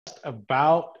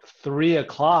about 3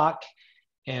 o'clock,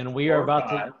 and we are Or about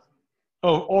five. to.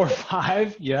 Oh, or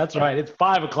five. Yeah, that's right. It's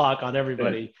 5 o'clock on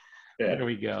everybody. Yeah. There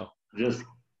we go. Just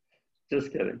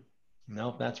kidding.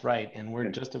 Nope, that's right. And we're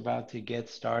just about to get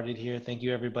started here. Thank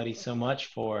you everybody so much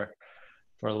for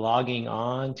logging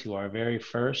on to our very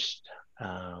first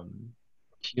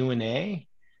Q&A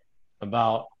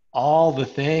about all the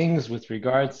things with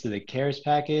regards to the CARES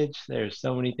package. There's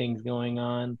so many things going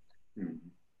on.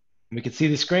 We can see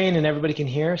the screen and everybody can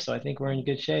hear, so I think we're in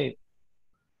good shape.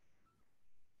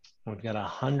 We've got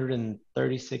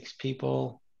 136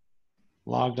 people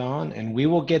logged on, and we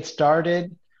will get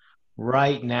started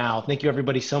right now. Thank you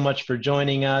everybody so much for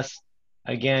joining us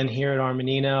again here at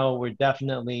Armanino. We're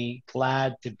definitely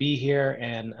glad to be here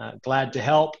and glad to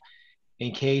help.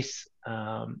 In case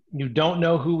you don't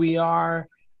know who we are,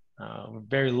 we're a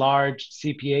very large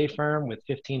CPA firm with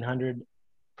 1,500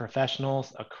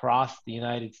 professionals across the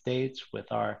United States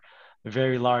with our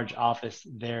very large office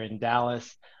there in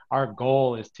Dallas. Our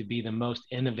goal is to be the most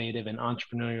innovative and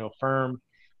entrepreneurial firm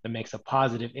that makes a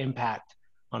positive impact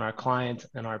on our clients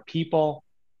and our people.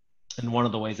 And one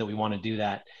of the ways that we want to do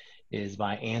that is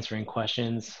by answering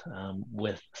questions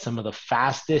with some of the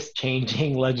fastest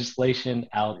changing legislation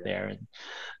out there.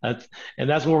 And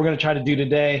that's what we're going to try to do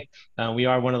today. We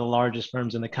are one of the largest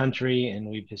firms in the country, and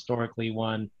we've historically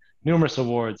won numerous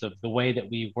awards of the way that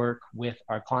we work with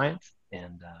our clients,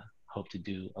 and hope to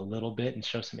do a little bit and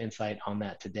show some insight on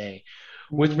that today.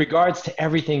 With regards to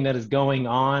everything that is going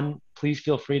on, please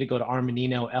feel free to go to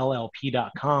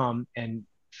armaninollp.com and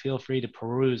feel free to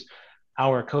peruse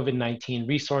our COVID-19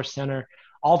 Resource Center.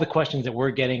 All the questions that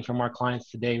we're getting from our clients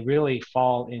today really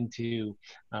fall into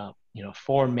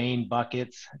four main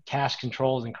buckets: cash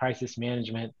controls and crisis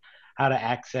management, how to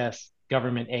access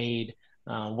government aid,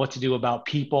 what to do about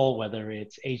people, whether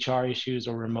it's HR issues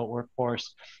or remote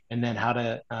workforce, and then how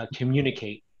to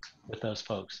communicate with those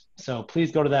folks. So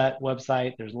please go to that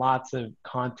website. There's lots of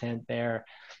content there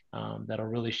that'll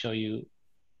really show you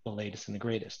the latest and the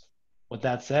greatest. With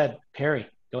that said, Perry,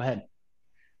 go ahead.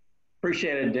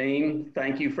 Appreciate it, Dean.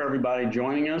 Thank you for everybody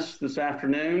joining us this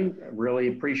afternoon. I really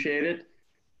appreciate it.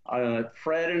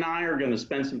 Fred and I are going to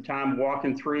spend some time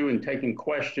walking through and taking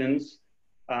questions.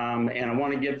 And I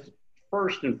want to give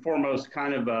first and foremost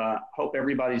hope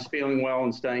everybody's feeling well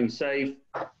and staying safe.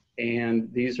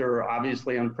 And these are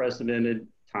obviously unprecedented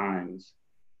times.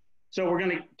 So we're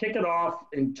going to kick it off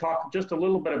and talk just a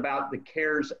little bit about the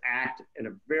CARES Act at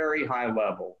a very high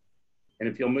level. And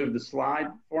if you'll move the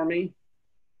slide for me.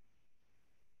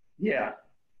 Yeah,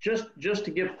 just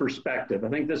to give perspective, I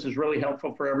think this is really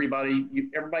helpful for everybody.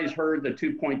 Everybody's heard the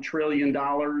 $2 trillion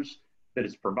that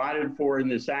is provided for in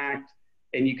this act.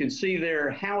 And you can see there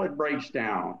how it breaks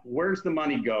down. Where's the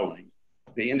money going?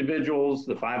 The individuals,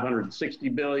 the 560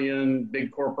 billion,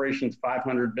 big corporations,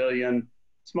 500 billion,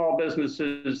 small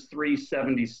businesses,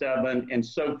 377, and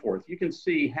so forth. You can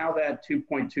see how that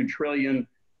 2.2 trillion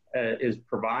is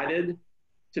provided.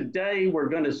 Today, we're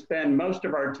going to spend most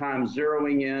of our time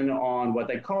zeroing in on what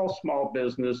they call small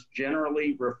business,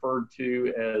 generally referred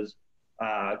to as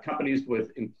companies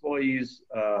with employees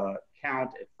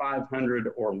count at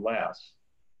 500 or less.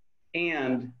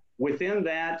 And within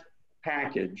that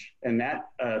package and that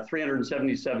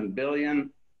 377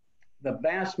 billion, the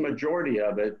vast majority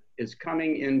of it is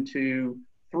coming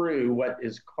through what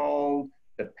is called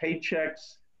the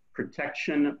Paychecks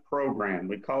Protection Program.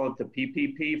 We call it the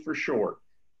PPP for short.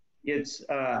 It's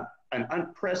an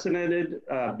unprecedented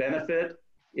benefit.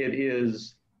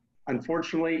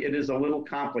 Unfortunately, it is a little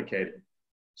complicated.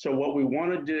 So what we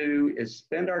want to do is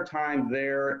spend our time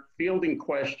there fielding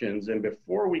questions. And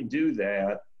before we do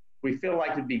that, we feel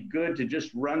like it'd be good to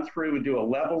just run through and do a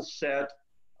level set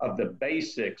of the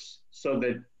basics so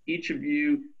that each of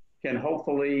you can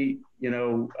hopefully,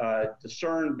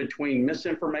 discern between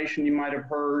misinformation you might have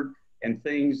heard and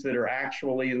things that are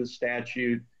actually in the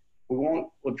statute. We'll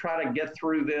try to get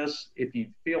through this. If you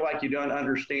feel like you don't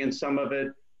understand some of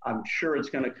it, I'm sure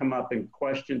it's going to come up in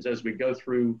questions as we go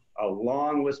through a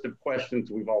long list of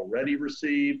questions we've already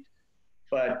received.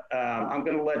 But I'm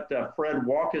going to let Fred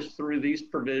walk us through these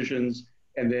provisions,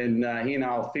 and then he and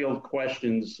I'll field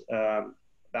questions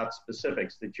about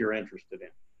specifics that you're interested in.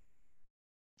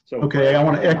 So, okay, I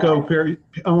want to echo Perry.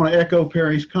 I want to echo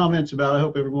Perry's comments about I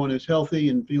hope everyone is healthy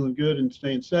and feeling good and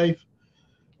staying safe.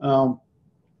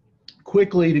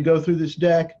 Quickly to go through this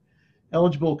deck,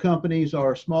 eligible companies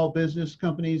are small business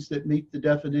companies that meet the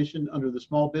definition under the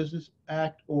Small Business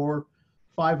Act or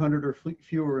 500 or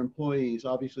fewer employees.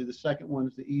 Obviously, the second one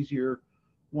is the easier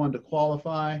one to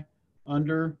qualify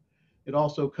under. It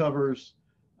also covers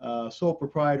sole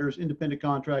proprietors, independent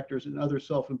contractors, and other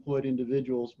self-employed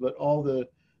individuals, but all the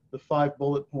 5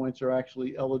 bullet points are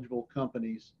actually eligible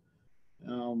companies.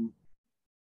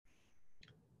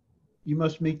 You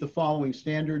must meet the following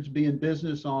standards: be in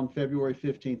business on February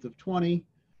 15th of 20,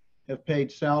 have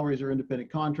paid salaries or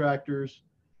independent contractors,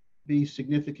 be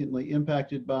significantly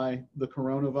impacted by the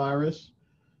coronavirus,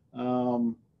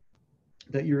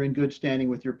 that you're in good standing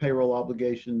with your payroll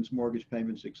obligations, mortgage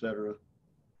payments, etc.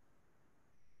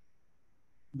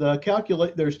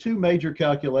 There's 2 major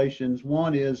calculations.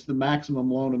 One is the maximum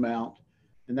loan amount,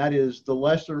 and that is the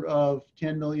lesser of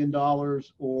 $10 million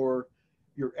or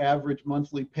your average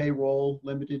monthly payroll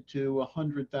limited to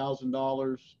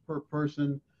 $100,000 per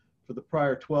person for the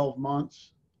prior 12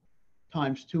 months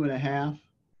times 2.5.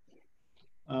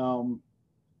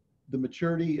 The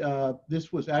maturity,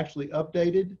 this was actually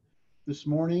updated this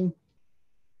morning.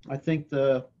 I think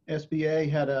the SBA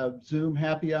had a Zoom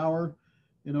happy hour,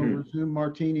 and over Zoom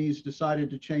martinis decided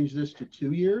to change this to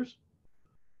 2 years.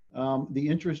 The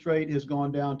interest rate has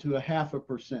gone down to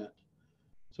 0.5%.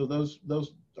 So those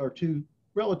are 2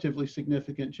 relatively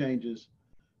significant changes.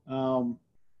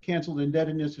 Canceled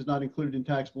indebtedness is not included in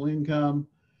taxable income,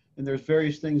 and there's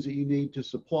various things that you need to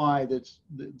supply. That's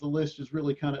the list is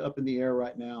really kind of up in the air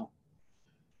right now.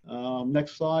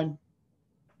 Next slide.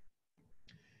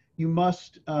 You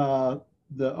must,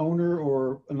 the owner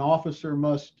or an officer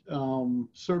must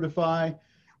certify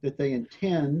that they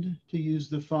intend to use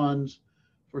the funds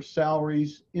for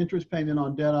salaries, interest payment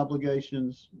on debt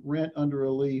obligations, rent under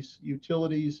a lease,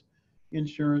 utilities,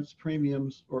 insurance,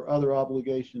 premiums, or other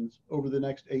obligations over the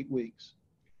next 8 weeks.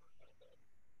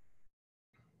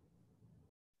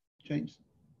 Change.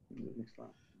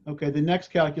 Okay, the next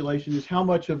calculation is how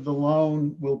much of the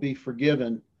loan will be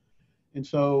forgiven. And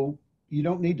so you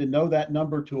don't need to know that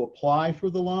number to apply for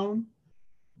the loan,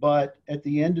 but at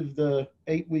the end of the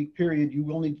 8-week period, you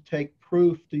will need to take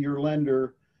proof to your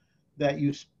lender that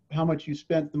how much you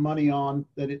spent the money on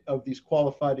of these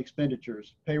qualified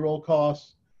expenditures: payroll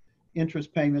costs,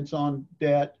 interest payments on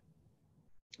debt,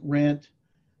 rent,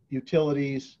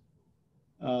 utilities,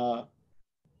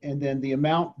 and then the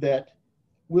amount that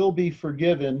will be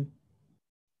forgiven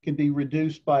can be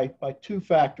reduced by 2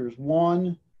 factors.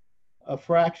 One, a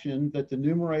fraction that the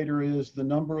numerator is the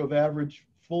number of average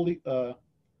full-time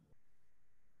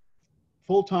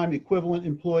equivalent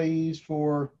employees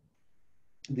for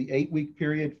the 8-week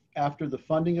period after the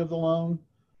funding of the loan,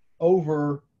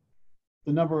 over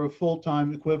the number of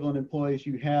full-time equivalent employees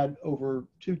you had over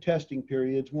 2 testing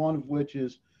periods, one of which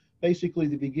is basically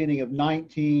the beginning of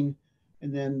 19,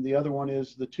 and then the other one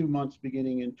is the 2 months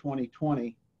beginning in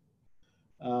 2020.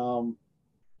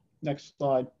 Next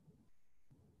slide.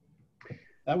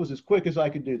 That was as quick as I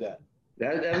could do that.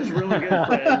 That was really good,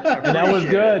 Fred. That was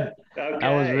good. Okay,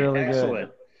 that was really excellent.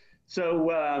 good.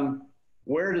 So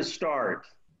where to start?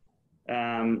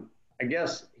 I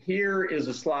guess here is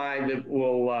a slide that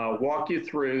will walk you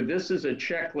through. This is a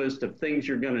checklist of things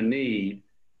you're going to need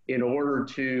in order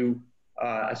to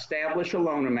establish a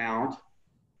loan amount,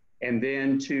 and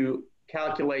then to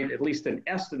calculate at least an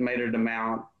estimated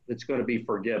amount that's going to be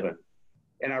forgiven.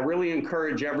 And I really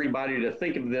encourage everybody to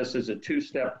think of this as a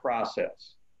 2-step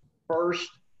process. First,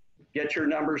 get your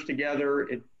numbers together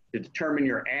to determine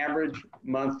your average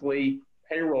monthly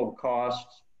payroll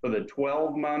costs for the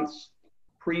 12 months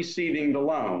preceding the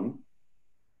loan,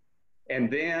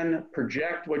 and then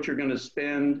project what you're going to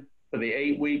spend for the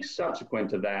 8 weeks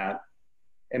subsequent to that.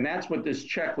 And that's what this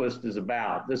checklist is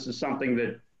about. This is something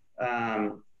that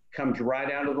comes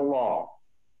right out of the law.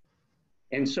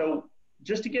 And so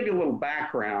just to give you a little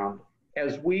background,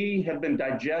 as we have been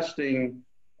digesting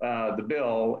the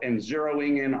bill and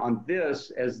zeroing in on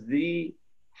this as the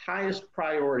highest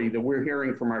priority that we're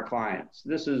hearing from our clients,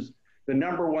 this is the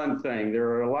 #1 thing. There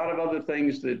are a lot of other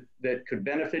things that could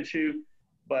benefit you,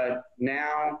 but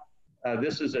now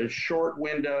this is a short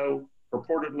window.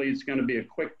 Purportedly, it's going to be a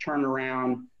quick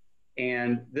turnaround,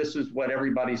 and this is what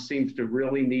everybody seems to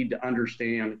really need to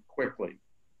understand quickly.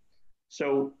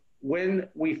 So when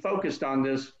we focused on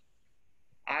this,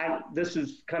 this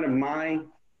is kind of my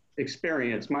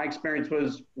experience. My experience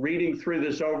was reading through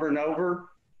this over and over.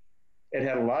 It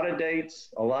had a lot of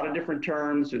dates, a lot of different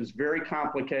terms. It was very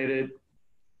complicated.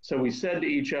 So we said to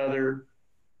each other,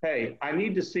 hey, I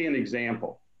need to see an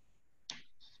example.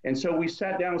 And so we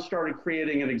sat down and started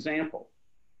creating an example.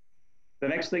 The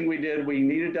next thing we did, we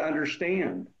needed to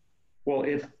understand, well,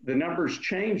 if the numbers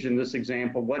change in this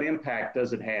example, what impact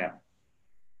does it have?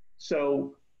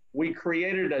 So we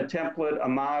created a template, a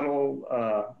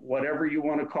model, whatever you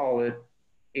want to call it,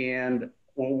 and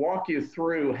we'll walk you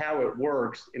through how it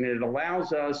works. And it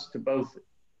allows us to both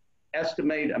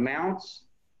estimate amounts,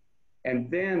 and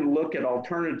then look at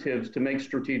alternatives to make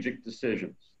strategic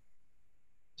decisions.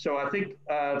 So I think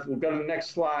if we'll go to the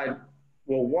next slide,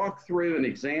 we'll walk through an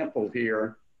example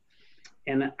here.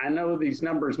 And I know these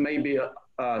numbers may be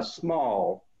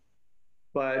small,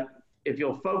 but if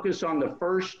you'll focus on the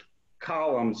first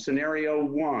column, scenario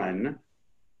 1,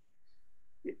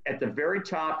 at the very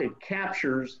top, it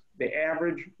captures the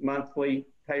average monthly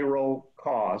payroll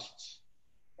costs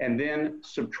and then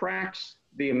subtracts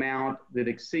the amount that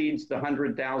exceeds the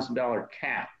 $100,000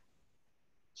 cap.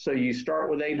 So you start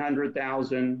with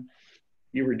 $800,000,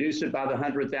 you reduce it by the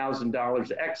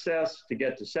 $100,000 excess to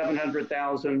get to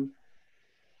 $700,000,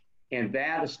 and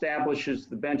that establishes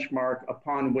the benchmark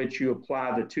upon which you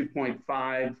apply the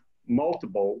 2.5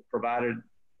 multiple provided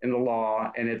in the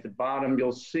law. And at the bottom,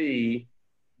 you'll see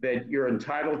that you're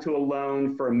entitled to a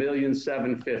loan for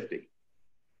 $1,750,000.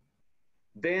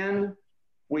 Then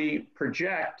we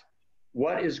project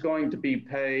what is going to be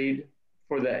paid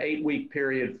for the 8-week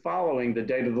period following the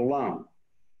date of the loan.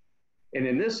 And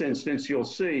in this instance, you'll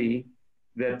see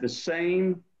that the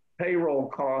same payroll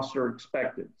costs are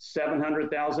expected,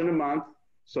 $700,000 a month.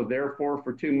 So therefore,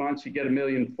 for 2 months, you get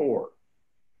 $1,400,000.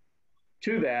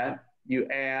 To that, you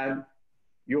add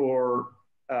your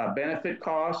benefit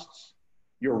costs,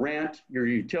 your rent, your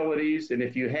utilities, and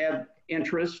if you had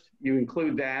interest, you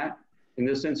include that. In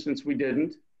this instance, we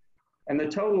didn't. And the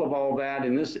total of all that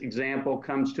in this example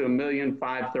comes to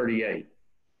 $1,538,000.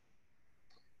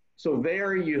 So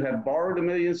there you have borrowed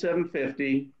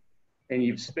 $1,750,000 and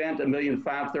you've spent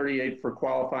 $1,538,000 for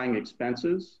qualifying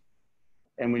expenses.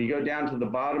 And when you go down to the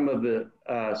bottom of the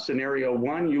scenario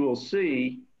 1, you will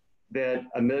see that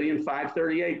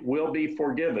 $1,538,000 will be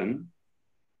forgiven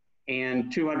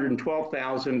and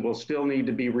 $212,000 will still need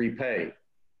to be repaid.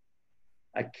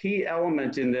 A key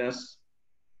element in this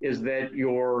is that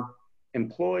your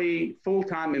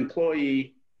full-time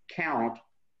employee count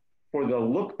for the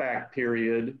look-back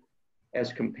period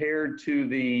as compared to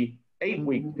the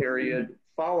 8-week period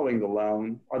following the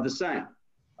loan are the same,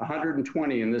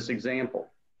 120 in this example.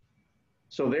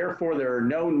 So therefore, there are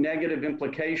no negative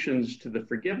implications to the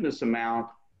forgiveness amount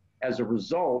as a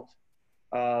result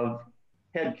of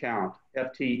headcount,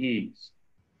 FTEs.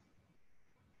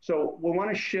 So we'll want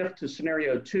to shift to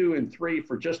scenario 2 and 3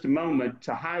 for just a moment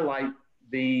to highlight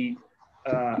the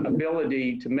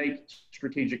ability to make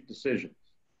strategic decisions.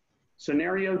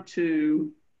 Scenario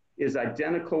 2 is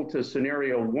identical to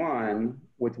scenario 1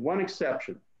 with one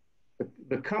exception.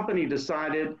 The company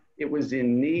decided it was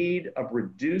in need of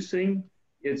reducing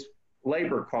its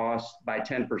labor costs by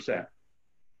 10%.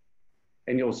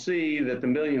 And you'll see that the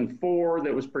 $1,400,000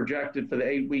 that was projected for the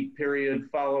 8-week period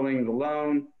following the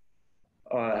loan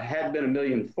had been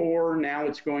 $1,400,000. Now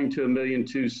it's going to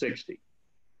 $1,260,000.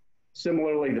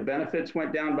 Similarly, the benefits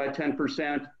went down by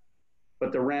 10%,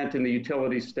 but the rent and the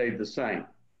utilities stayed the same.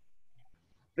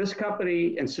 This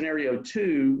company in scenario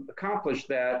 2 accomplished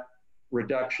that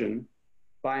reduction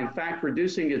by in fact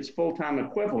reducing its full-time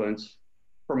equivalents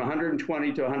from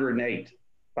 120 to 108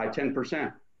 by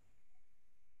 10%.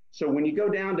 So when you go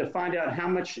down to find out how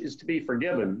much is to be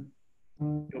forgiven,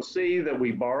 you'll see that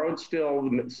we borrowed still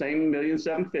the same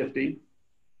 $1,750,000.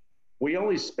 We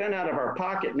only spent out of our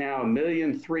pocket now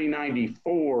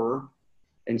 $1,394,000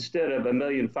 instead of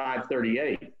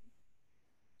 $1,538,000.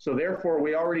 So therefore,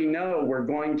 we already know we're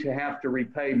going to have to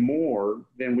repay more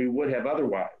than we would have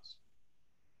otherwise.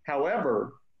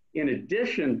 However, in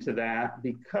addition to that,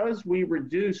 because we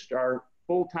reduced our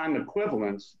full-time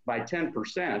equivalents by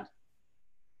 10%,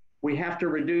 we have to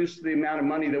reduce the amount of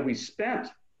money that we spent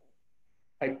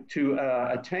to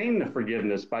attain the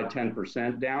forgiveness by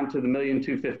 10% down to the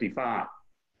 $1,255,000.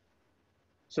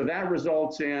 So that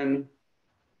results in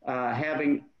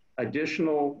having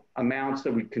additional amounts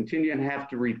that we continue to have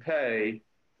to repay,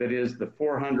 that is the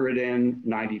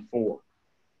 $494,000.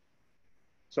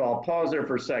 So I'll pause there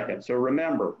for a second. So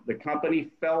remember, the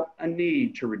company felt a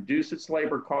need to reduce its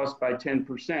labor costs by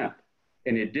 10%,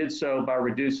 and it did so by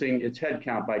reducing its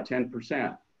headcount by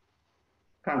 10%.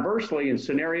 Conversely, in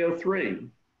scenario 3,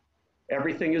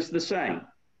 everything is the same.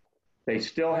 They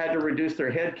still had to reduce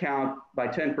their headcount by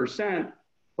 10%,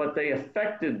 but they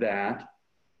affected that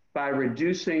by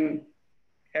reducing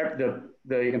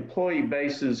the employee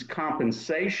base's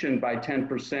compensation by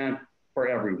 10% for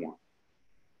everyone.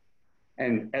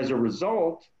 And as a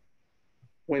result,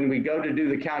 when we go to do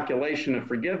the calculation of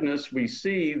forgiveness, we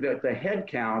see that the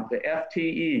headcount, the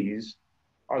FTEs,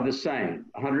 are the same,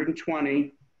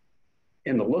 120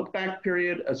 in the look-back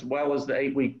period as well as the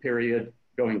 8-week period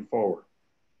going forward.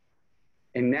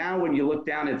 And now when you look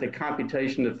down at the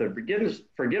computation of the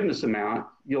forgiveness amount,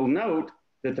 you'll note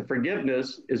that the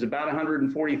forgiveness is about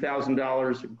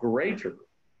 $140,000 greater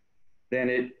than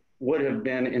it would have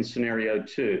been in scenario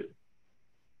 2.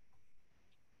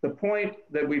 The point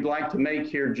that we'd like to make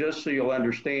here, just so you'll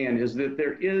understand, is that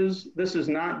this is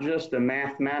not just a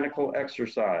mathematical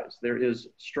exercise. There is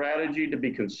strategy to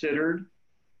be considered.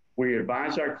 We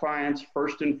advise our clients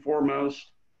first and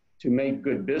foremost to make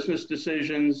good business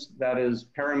decisions. That is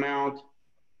paramount.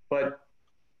 But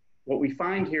what we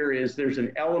find here is there's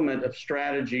an element of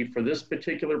strategy for this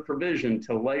particular provision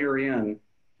to layer in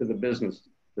to the business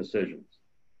decisions.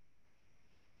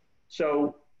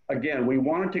 So again, we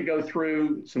wanted to go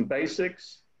through some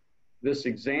basics. This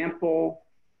example,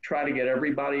 try to get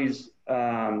everybody's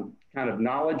kind of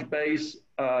knowledge base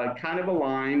kind of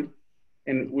aligned.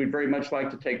 And we'd very much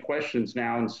like to take questions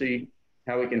now and see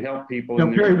how we can help people.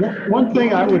 Now, Perry, one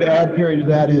thing I would add, Perry, to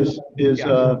that is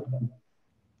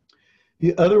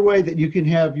the other way that you can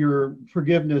have your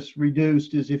forgiveness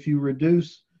reduced is if you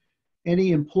reduce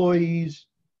any employee's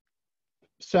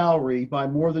salary by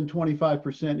more than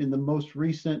 25% in the most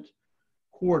recent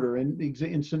quarter. And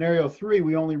in scenario 3,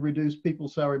 we only reduced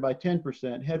people's salary by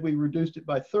 10%. Had we reduced it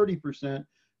by 30%,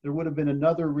 there would have been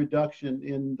another reduction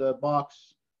in the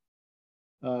box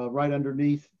right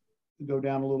underneath. Go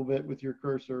down a little bit with your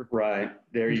cursor. Right,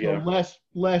 there you go.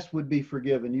 Less would be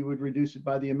forgiven. You would reduce it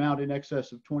by the amount in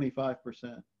excess of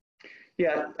 25%.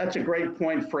 Yeah, that's a great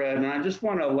point, Fred. And I just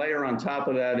want to layer on top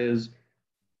of that is,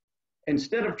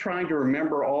 instead of trying to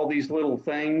remember all these little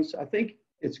things, I think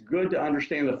it's good to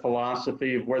understand the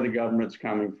philosophy of where the government's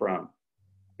coming from.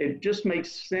 It just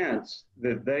makes sense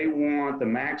that they want the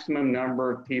maximum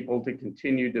number of people to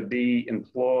continue to be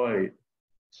employed.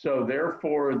 So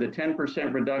therefore, the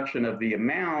 10% reduction of the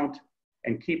amount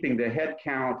and keeping the head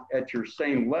count at your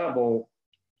same level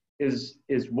is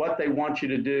what they want you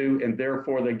to do, and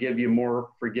therefore they give you more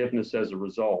forgiveness as a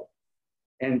result.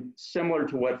 And similar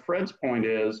to what Fred's point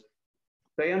is,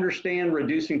 they understand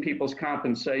reducing people's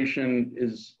compensation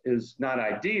is not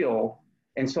ideal,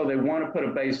 and so they want to put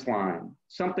a baseline.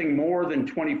 Something more than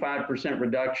 25%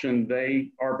 reduction,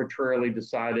 they arbitrarily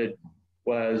decided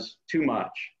was too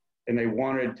much. And they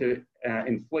wanted to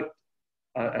inflict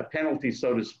a penalty,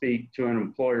 so to speak, to an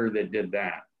employer that did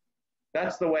that.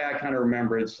 That's the way I kind of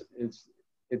remember it.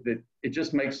 It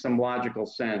just makes some logical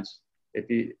sense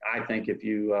I think if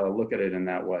you look at it in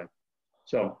that way.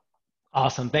 So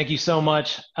awesome. Thank you so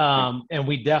much. And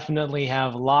we definitely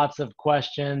have lots of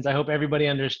questions. I hope everybody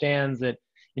understands that,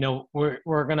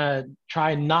 we're going to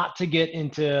try not to get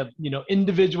into,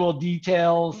 individual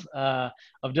details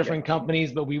of different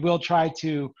companies, but we will try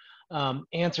to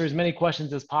answer as many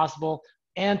questions as possible.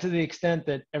 And to the extent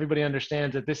that everybody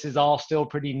understands that this is all still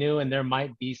pretty new and there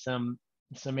might be some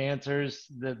answers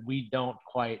that we don't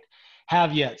quite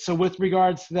have yet. So with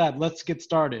regards to that, let's get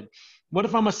started. What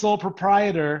if I'm a sole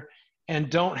proprietor and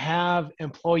don't have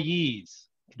employees?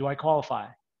 Do I qualify?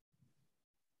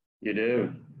 You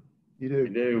do. You do. You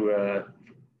do.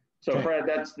 So Okay. Fred,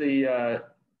 that's the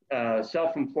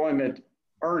self-employment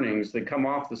earnings that come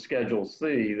off the Schedule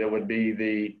C. That would be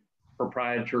the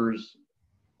proprietor's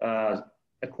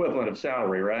equivalent of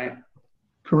salary, right?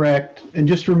 Correct. And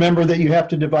just remember that you have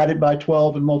to divide it by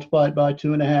 12 and multiply it by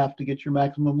 2.5 to get your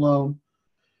maximum loan.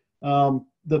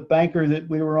 The banker that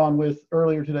we were on with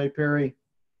earlier today, Perry,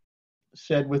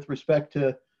 said with respect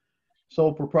to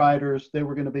sole proprietors, they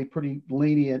were going to be pretty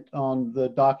lenient on the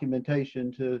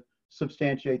documentation to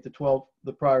substantiate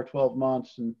the prior 12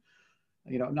 months. And,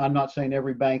 I'm not saying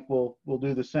every bank will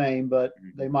do the same, but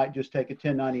they might just take a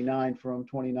 1099 from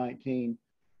 2019.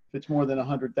 If it's more than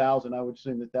 100,000, I would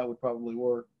assume that would probably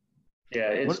work. Yeah,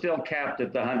 it's still capped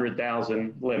at the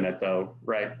 100,000 limit though,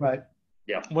 right? Right.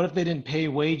 Yeah. What if they didn't pay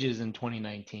wages in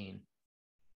 2019?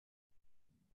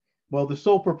 Well, the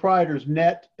sole proprietor's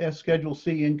net Schedule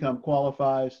C income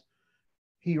qualifies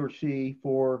he or she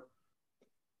for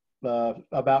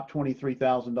about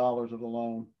 $23,000 of the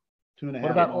loan,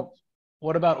 2.5 months.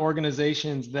 What about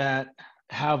organizations that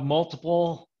have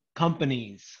multiple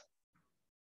companies?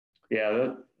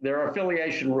 Yeah, there are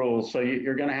affiliation rules. So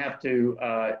you're going to have to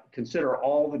consider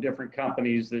all the different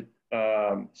companies that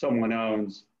someone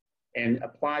owns and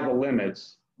apply the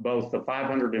limits, both the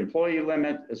 500 employee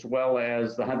limit as well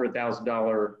as the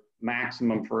 $100,000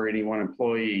 maximum for any one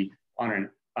employee on an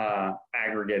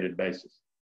aggregated basis.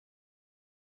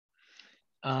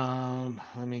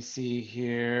 Let me see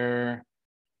here.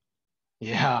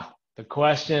 Yeah, the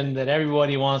question that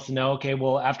everybody wants to know, okay,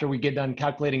 well, after we get done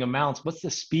calculating amounts, what's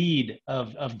the speed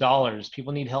of dollars?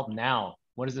 People need help now.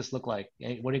 What does this look like?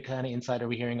 What kind of insight are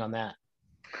we hearing on that?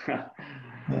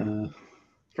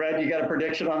 Fred, you got a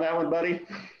prediction on that one, buddy?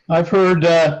 I've heard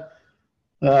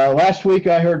Last week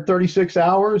I heard 36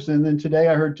 hours, and then today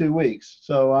I heard 2 weeks.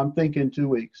 So I'm thinking 2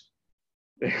 weeks.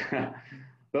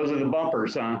 Those are the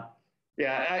bumpers, huh?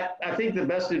 Yeah, I think the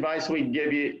best advice we can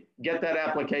give you, get that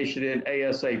application in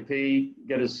ASAP,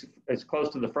 get as close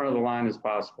to the front of the line as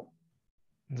possible.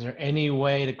 Is there any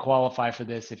way to qualify for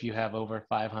this if you have over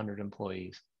 500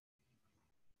 employees?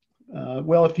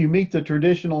 Well, if you meet the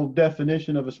traditional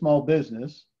definition of a small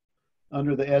business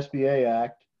under the SBA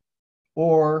Act,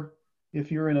 or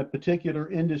if you're in a particular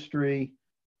industry,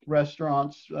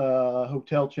 restaurants,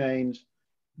 hotel chains,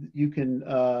 you can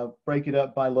break it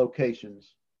up by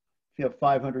locations. If you have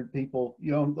 500 people,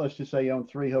 you own, let's just say you own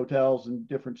 3 hotels in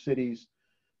different cities,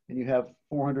 and you have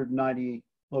 490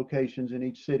 locations in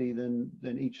each city, then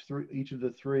each of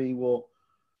the 3 will,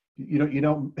 you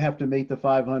don't have to meet the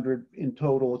 500 in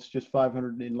total. It's just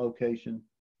 500 in location.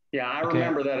 Yeah, I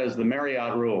remember that as the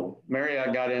Marriott rule.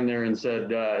 Marriott got in there and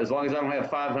said, as long as I don't have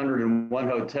 500 in one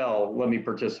hotel, let me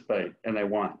participate, and they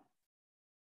won.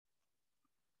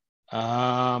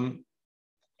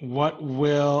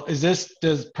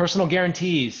 Does personal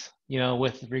guarantees,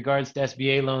 with regards to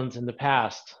SBA loans in the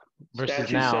past versus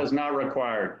Statute now? says not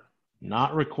required.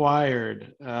 Not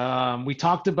required. We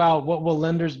talked about what will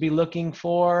lenders be looking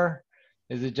for.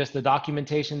 Is it just the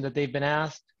documentation that's been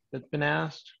asked?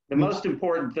 The most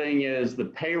important thing is the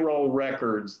payroll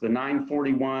records, the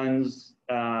 941s,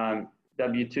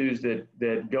 W-2s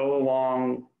that go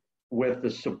along with the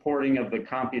supporting of the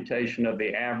computation of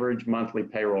the average monthly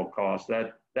payroll cost.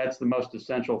 That's the most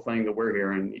essential thing that we're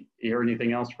hearing. You hear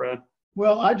anything else, Fred?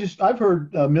 Well, I've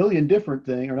heard a million different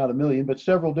things, or not a million, but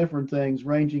several different things,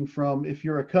 ranging from, if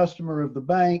you're a customer of the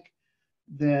bank,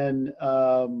 then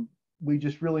we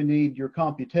just really need your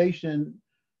computation,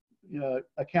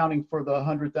 accounting for the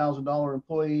 $100,000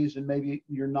 employees, and maybe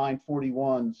your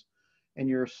 941s and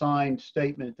your signed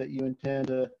statement that you intend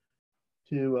to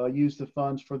use the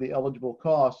funds for the eligible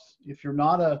costs. If you're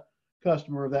not a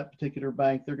customer of that particular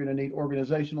bank, they're going to need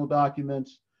organizational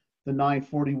documents, the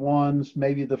 941s,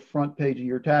 maybe the front page of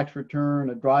your tax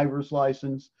return, a driver's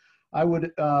license. I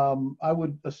would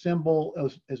assemble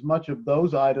as much of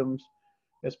those items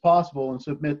as possible and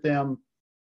submit them,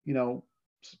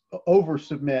 over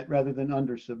submit rather than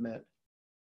under submit.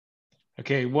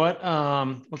 Okay,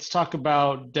 let's talk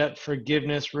about debt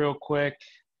forgiveness real quick.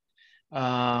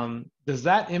 Does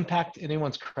that impact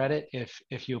anyone's credit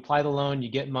if you apply the loan, you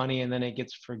get money, and then it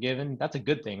gets forgiven? That's a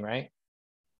good thing, right?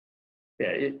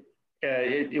 Yeah,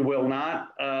 it will not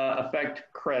affect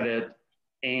credit.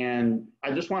 And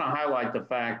I just want to highlight the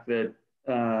fact that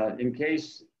in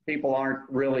case people aren't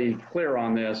really clear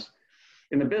on this,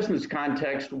 in the business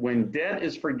context, when debt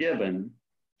is forgiven,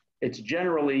 it's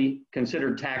generally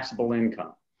considered taxable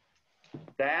income.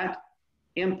 That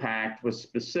impact was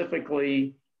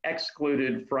specifically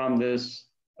excluded from this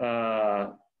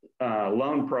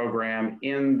loan program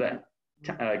in the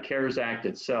CARES Act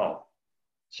itself.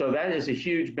 So that is a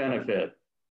huge benefit.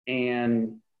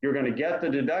 And you're going to get the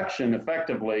deduction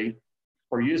effectively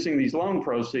for using these loan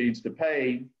proceeds to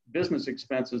pay business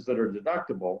expenses that are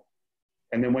deductible.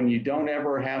 And then when you don't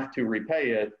ever have to repay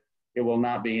it, it will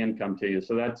not be income to you.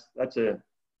 So that's an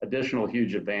additional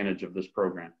huge advantage of this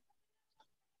program.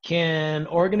 Can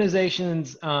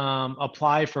organizations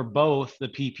apply for both the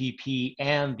PPP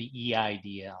and the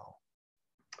EIDL?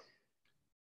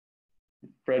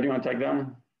 Fred, you want to take that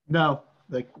one? No.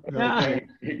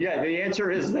 Yeah, the answer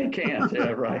is they can't.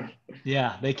 Yeah, right.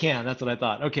 Yeah, they can. That's what I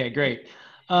thought. Okay, great.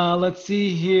 Let's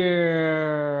see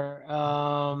here.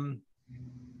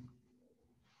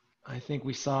 I think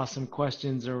we saw some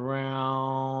questions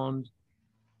around,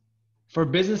 for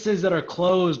businesses that are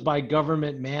closed by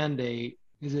government mandate,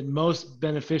 is it most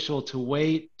beneficial to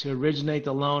wait to originate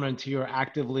the loan until you're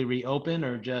actively reopened,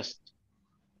 or just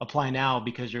apply now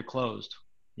because you're closed?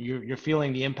 You're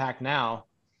feeling the impact now.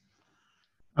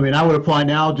 I mean, I would apply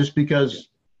now just because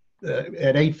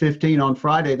at 8:15 on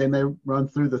Friday, they may run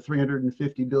through the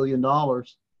 $350 billion.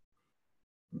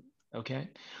 Okay.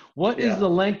 What is the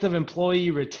length of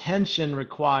employee retention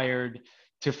required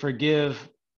to forgive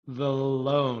the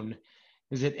loan?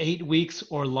 Is it 8 weeks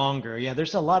or longer? Yeah,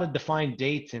 there's a lot of defined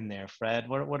dates in there, Fred.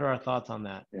 What are our thoughts on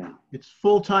that? Yeah, it's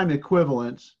full-time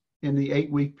equivalents in the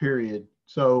 8-week period.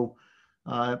 So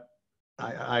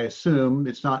I assume,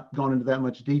 it's not gone into that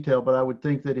much detail, but I would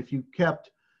think that if you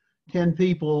kept 10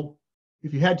 people,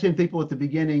 if you had 10 people at the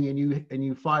beginning and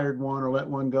you fired one or let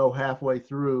one go halfway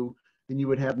through, then you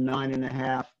would have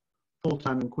 9.5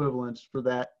 full-time equivalents for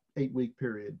that 8-week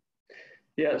period.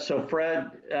 Yeah, so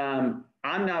Fred, I'm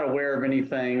not aware of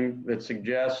anything that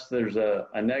suggests there's a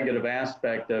negative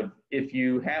aspect of if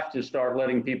you have to start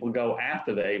letting people go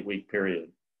after the 8-week period.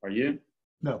 Are you?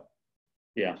 No.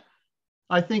 Yeah.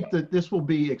 I think that this will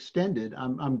be extended.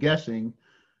 I'm guessing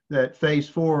that phase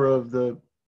 4 of the,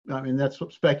 I mean, that's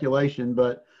speculation,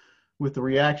 but with the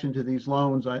reaction to these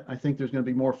loans, I think there's going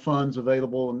to be more funds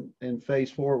available, and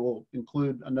phase 4 will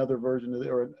include another version of it,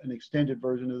 or an extended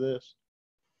version of this.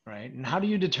 Right. And how do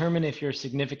you determine if you're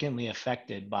significantly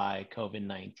affected by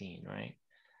COVID-19, right?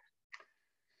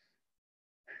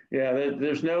 Yeah,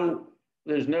 there's no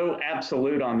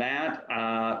absolute on that.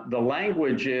 The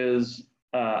language is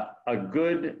a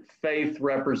good faith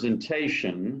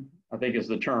representation, I think is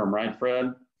the term, right,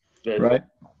 Fred? That Right.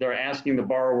 they're asking the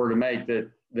borrower to make, that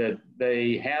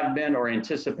they have been or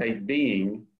anticipate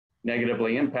being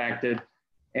negatively impacted.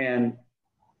 And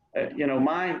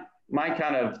my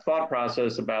kind of thought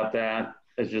process about that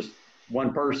as just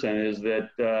one person is that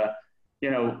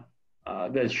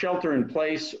the shelter in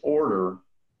place order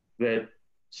that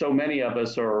so many of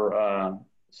us are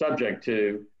subject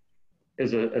to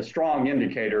is a strong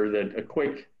indicator that a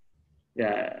quick,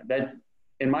 that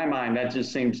in my mind, that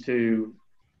just seems to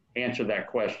answer that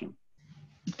question.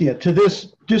 Yeah, to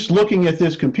this, just looking at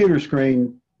this computer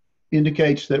screen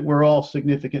indicates that we're all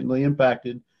significantly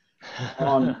impacted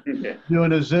on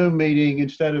doing a Zoom meeting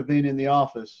instead of being in the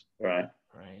office. Right.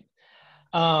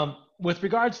 Right. With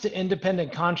regards to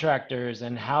independent contractors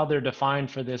and how they're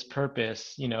defined for this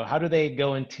purpose, how do they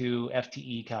go into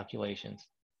FTE calculations?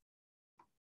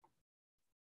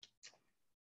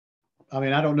 I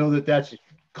mean, I don't know that that's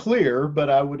clear, but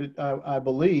I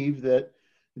believe that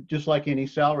just like any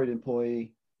salaried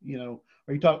employee,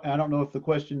 are you talking, I don't know if the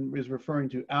question is referring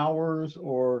to hours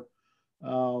or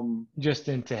just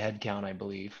into headcount, I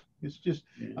believe. It's just,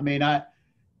 I mean, I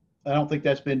don't think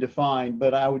that's been defined,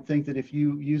 but I would think that if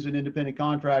you use an independent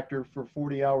contractor for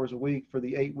 40 hours a week for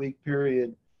the 8-week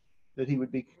period, that he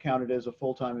would be counted as a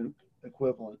full-time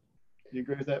equivalent. Do you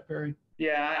agree with that, Perry?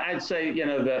 Yeah, I'd say,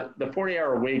 the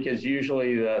 40-hour week is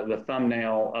usually the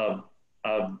thumbnail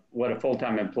of what a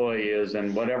full-time employee is,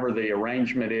 and whatever the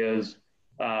arrangement is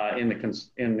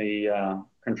in the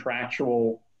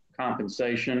contractual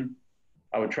compensation,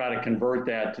 I would try to convert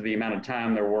that to the amount of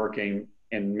time they're working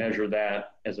and measure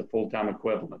that as a full-time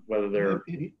equivalent, whether they're...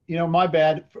 My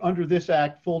bad. Under this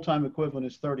act, full-time equivalent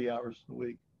is 30 hours a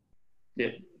week. Yeah,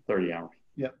 30 hours.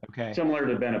 Yep. Okay. Similar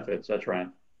to benefits, that's right.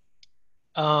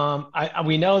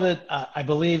 We know that I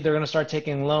believe they're going to start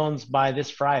taking loans by this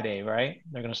Friday, right?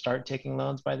 They're going to start taking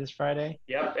loans by this Friday?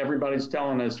 Yep, everybody's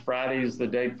telling us Friday's the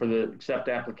date for the accept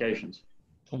applications.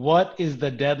 What is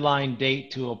the deadline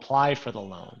date to apply for the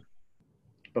loan?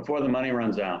 Before the money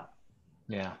runs out.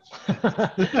 Yeah.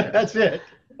 That's it.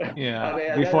 Yeah, I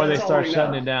mean, before they that's all start we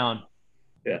shutting know. it down.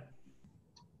 Yeah.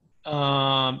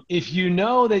 If you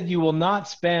know that you will not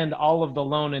spend all of the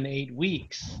loan in 8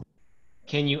 weeks,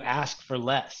 can you ask for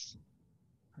less?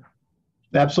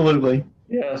 Absolutely.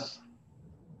 Yes.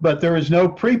 But there is no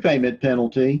prepayment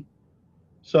penalty.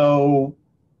 So,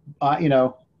 I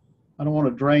don't want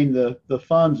to drain the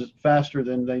funds faster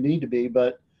than they need to be,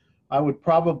 but I would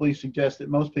probably suggest that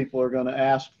most people are going to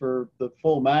ask for the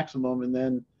full maximum, and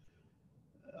then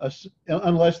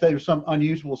unless there's some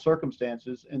unusual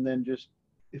circumstances, and then just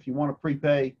if you want to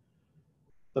prepay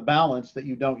the balance that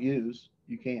you don't use,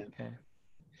 you can. Okay.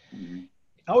 Mm-hmm.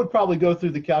 I would probably go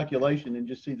through the calculation and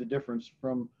just see the difference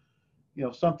from,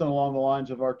 something along the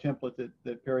lines of our template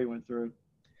that Perry went through.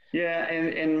 Yeah,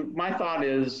 and my thought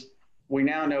is we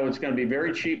now know it's going to be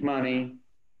very cheap money.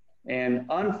 And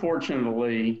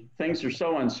unfortunately, things are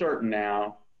so uncertain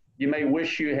now, you may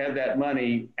wish you had that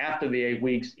money after the 8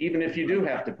 weeks, even if you do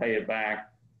have to pay it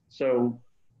back. So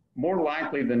more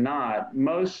likely than not,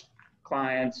 most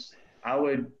clients, I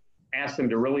would ask them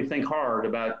to really think hard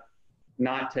about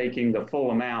not taking the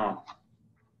full amount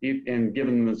and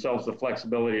giving themselves the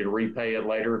flexibility to repay it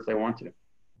later if they want to.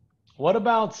 What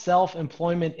about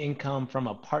self-employment income from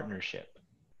a partnership?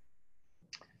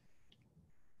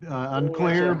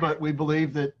 Unclear, but we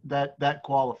believe that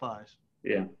qualifies.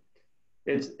 Yeah,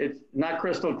 it's not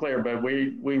crystal clear, but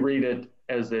we read it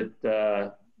as it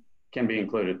can be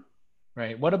included.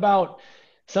 Right. What about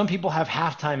some people have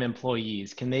half-time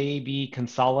employees? Can they be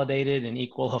consolidated and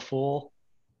equal a full?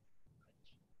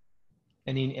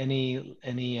 Any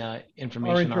information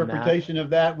Our on interpretation of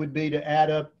that would be to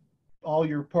add up all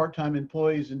your part-time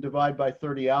employees and divide by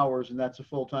 30 hours, and that's a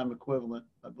full-time equivalent,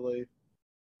 I believe.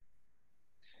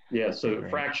 Yeah, so Great.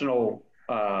 Fractional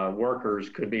workers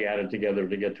could be added together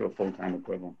to get to a full-time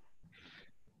equivalent.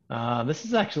 This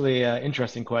is actually an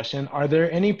interesting question. Are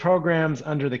there any programs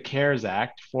under the CARES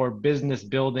Act for business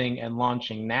building and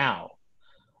launching now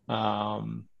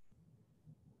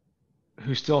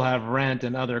who still have rent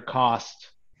and other costs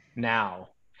now?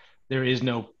 There is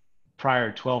no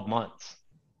prior 12 months.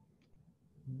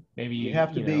 Maybe You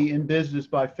have to you be know. in business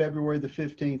by February the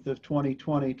 15th of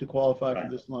 2020 to qualify for Right.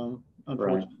 this loan, Right.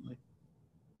 unfortunately.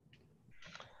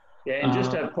 Yeah, and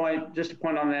just a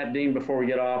point on that, Dean, before we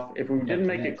get off, if we Yeah, didn't go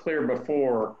make ahead. it clear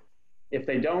before, if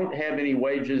they don't have any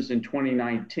wages in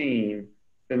 2019,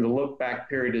 then the look back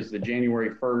period is the January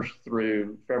 1st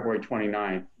through February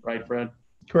 29th, right, Fred?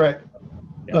 Correct.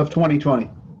 Yeah. Of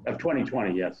 2020. Of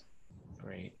 2020, yes.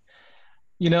 Great.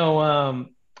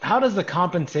 How does the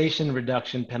compensation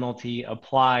reduction penalty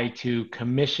apply to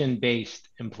commission-based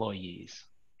employees?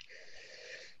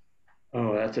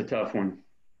 Oh, that's a tough one.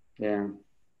 Yeah.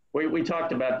 We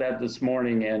talked about that this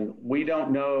morning, and we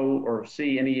don't know or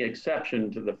see any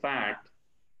exception to the fact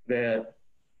that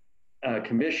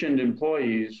commissioned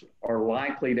employees are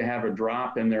likely to have a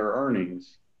drop in their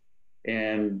earnings,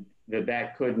 and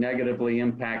that could negatively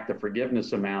impact the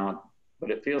forgiveness amount.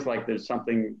 But it feels like there's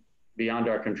something beyond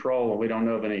our control, and we don't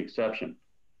know of any exception.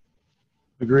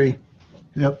 Agree.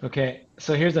 Yep. Okay,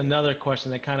 so here's another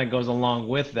question that kind of goes along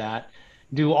with that.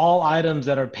 Do all items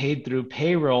that are paid through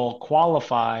payroll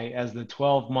qualify as the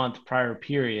 12-month prior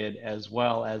period as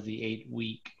well as the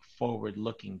 8-week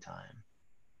forward-looking time?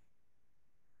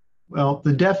 Well,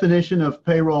 the definition of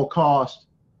payroll cost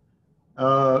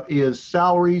is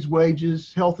salaries,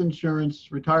 wages, health insurance,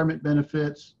 retirement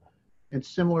benefits, and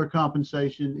similar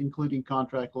compensation, including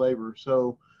contract labor.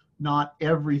 So not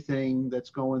everything that's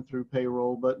going through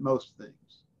payroll, but most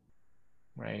things.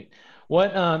 Right.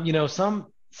 What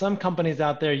some companies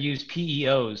out there use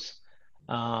PEOs,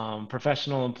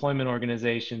 professional employment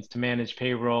organizations, to manage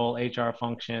payroll, HR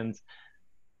functions.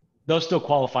 Those still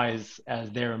qualify as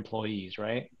their employees,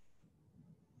 right?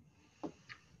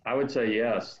 I would say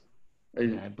yes.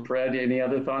 Yeah, Fred, any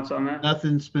other thoughts on that?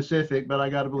 Nothing specific, but I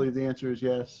got to believe the answer is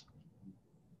yes.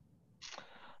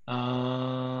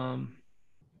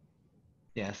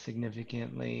 Yeah,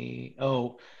 significantly.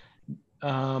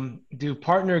 Do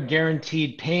partner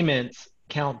guaranteed payments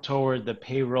count toward the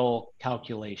payroll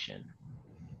calculation?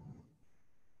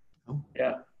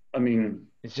 Yeah, I mean,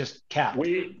 It's just capped.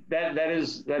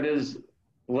 that is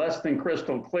less than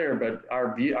crystal clear, but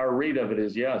our read of it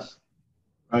is yes.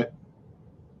 Right.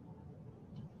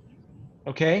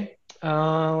 Okay.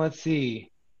 Let's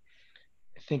see.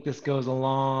 I think this goes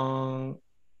along.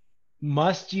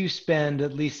 Must you spend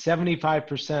at least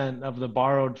 75% of the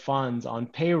borrowed funds on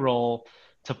payroll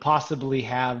to possibly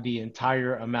have the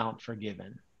entire amount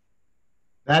forgiven?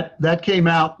 That came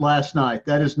out last night.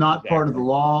 That is not part of the Exactly.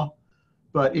 law,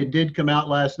 but it did come out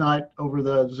last night over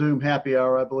the Zoom happy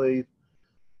hour, I believe.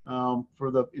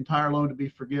 For the entire loan to be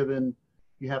forgiven,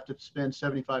 you have to spend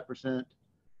 75%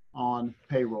 on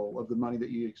payroll of the money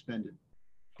that you expended.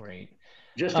 Great.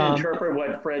 Just to interpret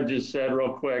what Fred just said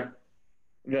real quick,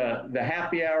 the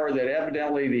happy hour that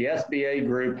evidently the SBA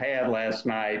group had last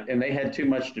night, and they had too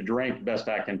much to drink, best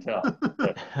I can tell.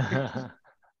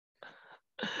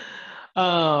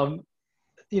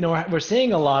 We're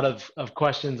seeing a lot of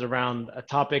questions around a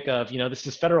topic of, this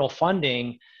is federal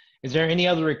funding. Is there any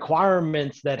other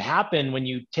requirements that happen when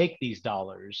you take these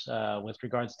dollars with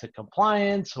regards to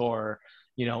compliance or,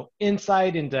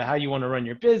 insight into how you want to run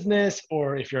your business?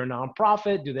 Or if you're a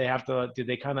nonprofit, do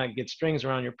they kind of get strings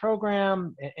around your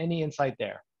program? Any insight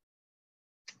there?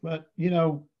 But,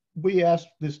 we asked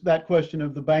that question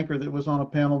of the banker that was on a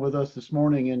panel with us this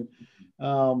morning. And,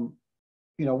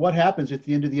 what happens at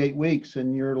the end of the 8 weeks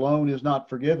and your loan is not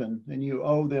forgiven and you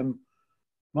owe them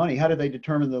money? How do they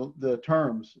determine the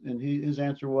terms? And his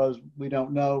answer was, we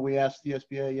don't know. We asked the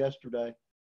SBA yesterday.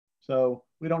 So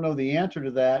we don't know the answer to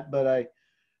that, but I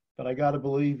got to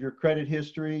believe your credit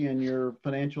history and your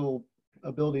financial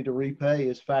ability to repay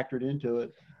is factored into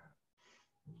it.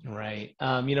 Right.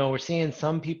 We're seeing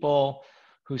some people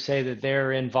who say that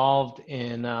they're involved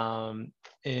in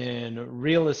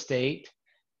real estate,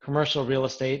 commercial real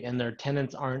estate, and their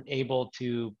tenants aren't able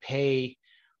to pay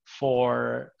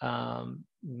for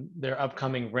their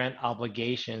upcoming rent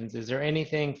obligations. Is there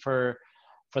anything for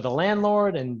the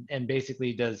landlord, and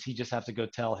basically does he just have to go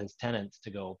tell his tenants to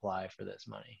go apply for this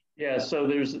money? Yeah, so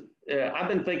I've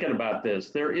been thinking about this.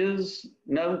 There is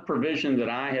no provision that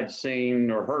I have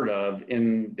seen or heard of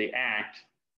in the act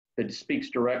that speaks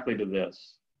directly to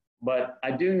this. But I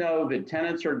do know that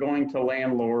tenants are going to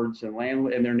landlords and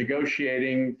they're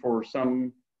negotiating for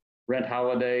some rent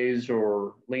holidays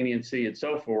or leniency and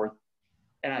so forth.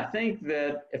 And I think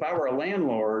that if I were a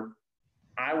landlord,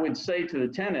 I would say to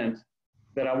the tenant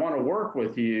that I want to work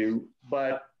with you,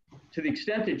 but to the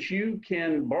extent that you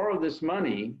can borrow this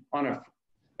money on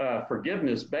a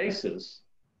forgiveness basis,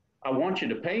 I want you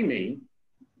to pay me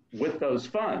with those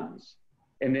funds.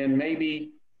 And then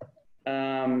maybe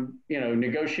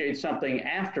negotiate something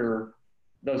after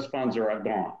those funds are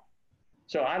gone.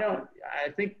 So I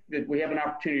think that we have an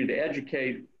opportunity to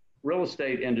educate real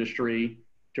estate industry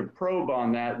to probe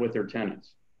on that with their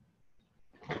tenants.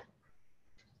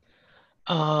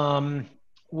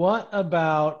 What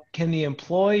about, can the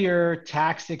employer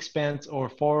tax expense or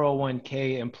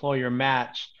 401k employer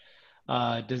match,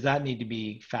 does that need to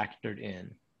be factored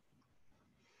in?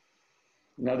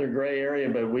 Another gray area,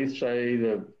 but we say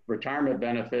the retirement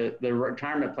benefit, the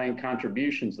retirement plan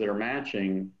contributions that are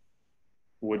matching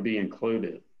would be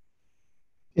included.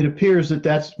 It appears that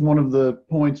that's one of the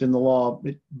points in the law,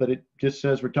 but it just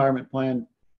says retirement plan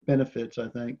benefits, I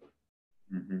think.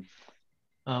 Mm-hmm.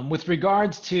 With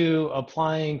regards to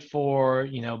applying for,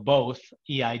 both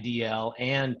EIDL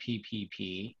and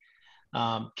PPP,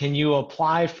 can you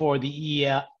apply for the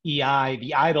EI,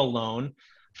 the EIDL loan,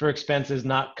 for expenses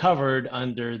not covered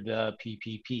under the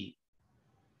PPP?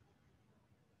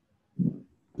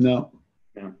 No.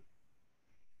 Yeah.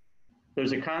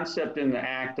 There's a concept in the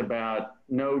act about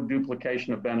no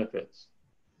duplication of benefits,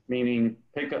 meaning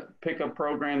pick a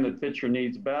program that fits your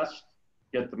needs best,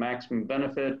 get the maximum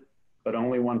benefit, but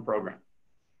only one program.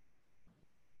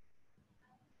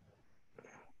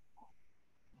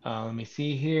 Let me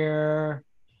see here.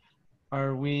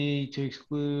 Are we to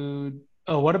exclude?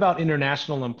 Oh, what about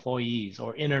international employees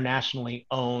or internationally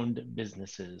owned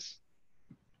businesses?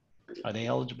 Are they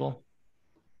eligible?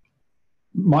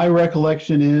 My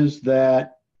recollection is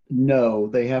that no,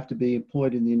 they have to be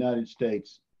employed in the United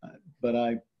States. But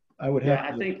I would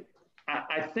have to.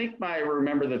 I think I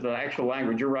remember that the actual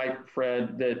language, you're right,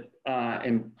 Fred, that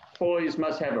employees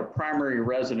must have a primary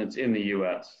residence in the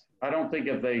U.S. I don't think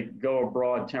if they go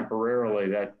abroad temporarily,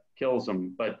 that kills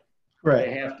them, but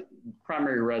they have to,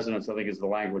 primary residence, I think, is the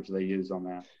language they use on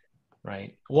that.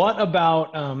 Right. What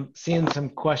about seeing some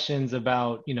questions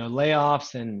about,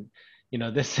 layoffs, and,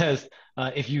 this says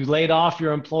if you laid off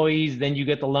your employees, then you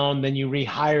get the loan, then you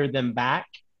rehire them back.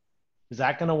 Is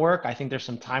that going to work? I think there's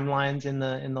some timelines in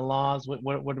the laws.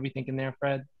 What are we thinking there,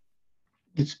 Fred?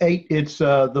 It's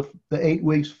the 8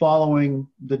 weeks following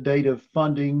the date of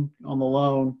funding on the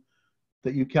loan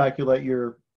that you calculate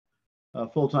your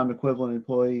full-time equivalent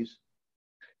employees.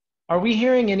 Are we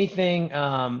hearing anything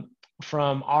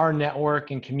from our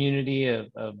network and community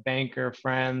of banker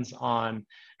friends on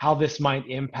how this might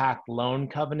impact loan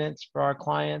covenants for our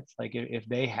clients? Like if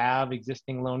they have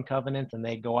existing loan covenants and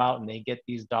they go out and they get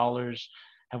these dollars,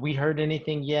 have we heard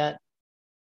anything yet?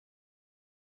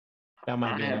 That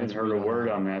might be I haven't heard a word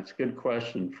on that. It's a good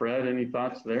question. Fred, any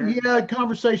thoughts there? Yeah, a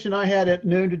conversation I had at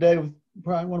noon today with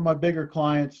probably one of my bigger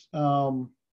clients.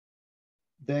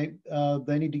 They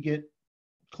need to get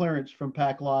clearance from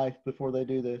Pac Life before they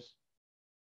do this.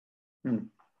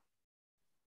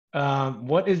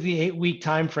 What is the 8-week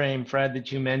time frame, Fred,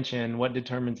 that you mentioned? What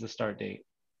determines the start date?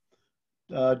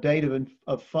 Date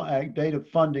of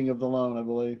funding of the loan, I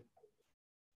believe.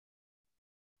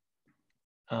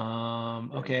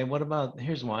 Okay, what about,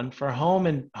 here's one. For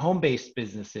home-based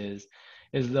businesses,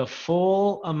 is the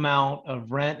full amount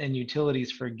of rent and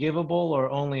utilities forgivable or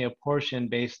only a portion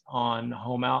based on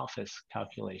home office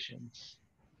calculations?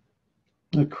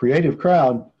 A creative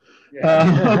crowd. Yeah.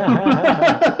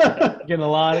 getting a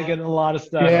lot of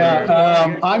stuff.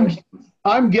 Yeah,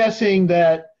 I'm guessing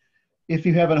that if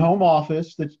you have a home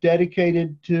office that's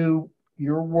dedicated to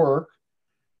your work,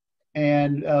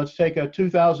 and let's take a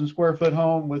 2,000 square foot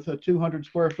home with a 200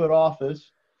 square foot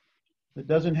office that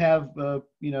doesn't have a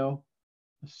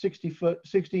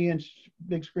 60-inch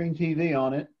big screen TV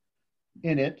on it,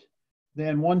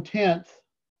 then 1/10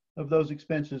 of those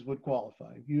expenses would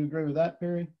qualify. Do you agree with that,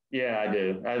 Perry? Yeah, I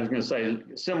do. I was going to say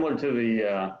similar to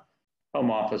the home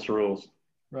office rules.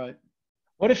 Right.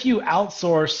 What if you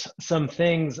outsource some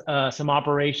things, some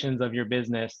operations of your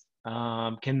business?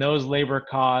 Can those labor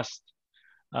costs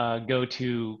go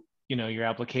to your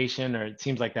application, or it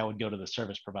seems like that would go to the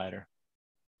service provider?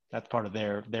 That's part of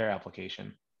their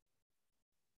application.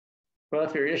 Well,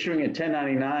 if you're issuing a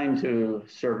 1099 to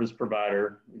service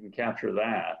provider, you can capture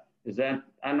that. Is that,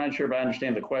 I'm not sure if I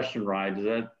understand the question right. Does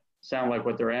that sound like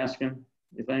what they're asking,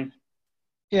 you think?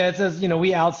 Yeah, it says,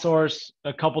 we outsource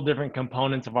a couple different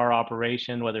components of our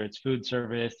operation, whether it's food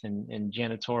service and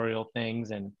janitorial things.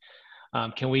 And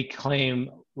can we claim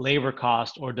labor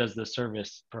cost, or does the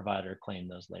service provider claim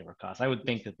those labor costs? I would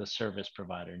think that the service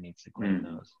provider needs to claim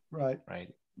those. Right.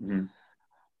 Right.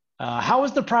 How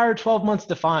is the prior 12 months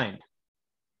defined?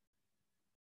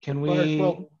 Can we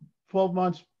 12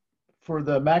 months for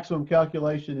the maximum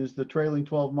calculation is the trailing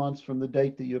 12 months from the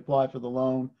date that you apply for the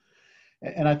loan.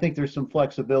 And I think there's some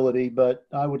flexibility, but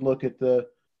I would look at the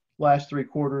last 3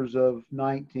 quarters of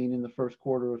 19 and the first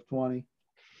quarter of 20.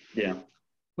 Yeah.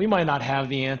 We might not have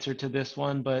the answer to this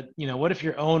one, but what if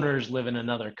your owners live in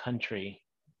another country,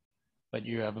 but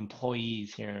you have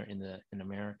employees here in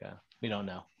America? We don't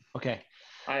know. Okay,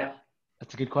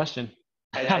 that's a good question.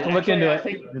 I have to look into it. I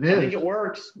think it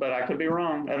works, but I could be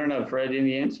wrong. I don't know. Fred,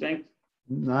 any instinct?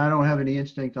 No, I don't have any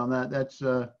instinct on that. That's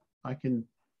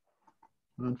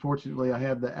unfortunately, I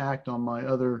have the act on my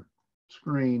other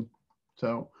screen.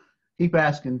 So keep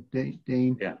asking,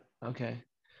 Dean. Yeah. Okay.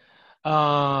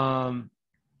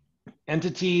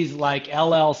 Entities like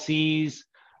LLCs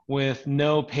with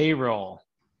no payroll.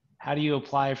 How do you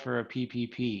apply for a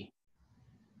PPP?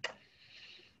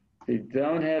 If you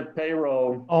don't have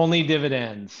payroll. Only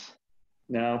dividends.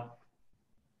 No.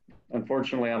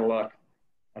 Unfortunately, out of luck,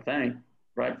 I think.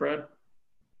 Right, Fred?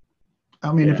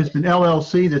 I mean, if it's an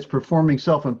LLC that's performing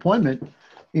self-employment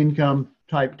income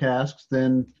type tasks,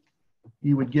 then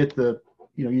you would get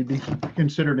you'd be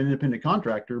considered an independent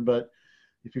contractor. But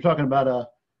if you're talking about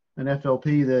an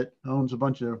FLP that owns a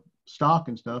bunch of stock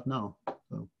and stuff, no.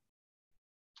 So.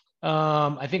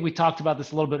 I think we talked about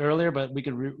this a little bit earlier, but we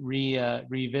could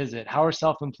revisit. How are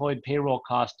self-employed payroll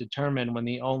costs determined when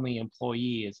the only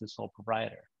employee is the sole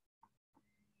proprietor?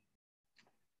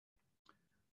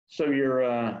 So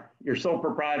your sole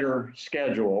proprietor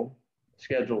Schedule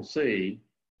C,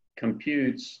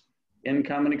 computes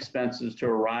income and expenses to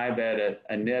arrive at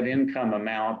a net income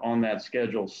amount on that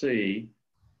Schedule C,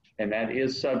 and that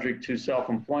is subject to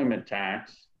self-employment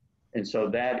tax. And so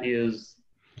that is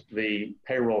the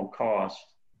payroll cost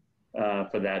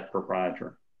for that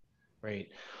proprietor.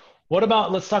 Great.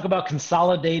 Let's talk about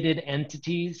consolidated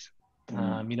entities.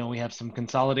 We have some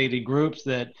consolidated groups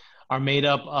that are made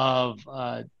up of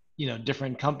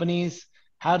different companies.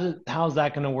 How's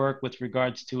that going to work with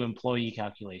regards to employee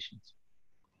calculations?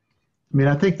 I mean,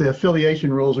 I think the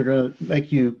affiliation rules are going to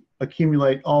make you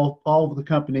accumulate all of the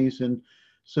companies and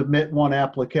submit one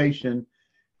application.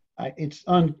 It's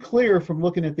unclear from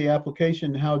looking at the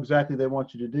application how exactly they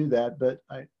want you to do that, but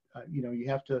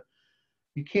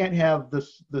you can't have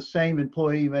the same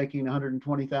employee making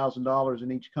 $120,000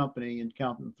 in each company and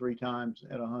count them 3 times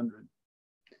at 100.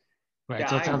 Right. Yeah,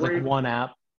 so it sounds like one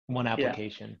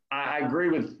application. Yeah, I agree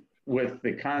with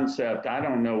the concept. I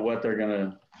don't know what they're going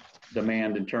to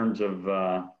demand in terms of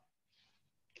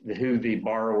who the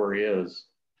borrower is,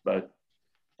 but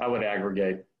I would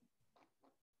aggregate.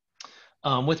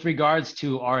 With regards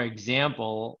to our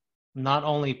example, not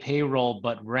only payroll,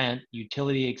 but rent,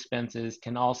 utility expenses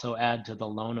can also add to the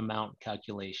loan amount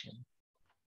calculation.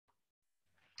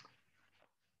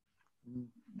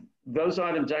 Those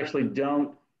items actually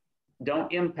don't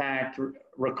impact.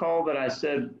 Recall that I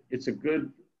said it's a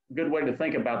good way to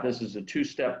think about this is a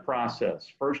 2-step process.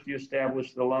 First, you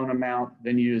establish the loan amount,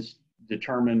 then you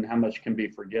determine how much can be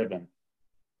forgiven.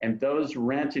 And those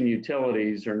rent and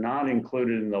utilities are not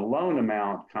included in the loan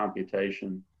amount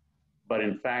computation, but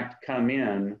in fact come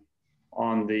in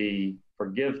on the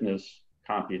forgiveness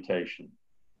computation.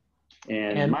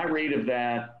 And my read of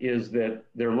that is that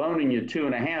they're loaning you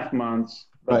 2.5 months,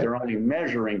 but they're only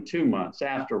measuring 2 months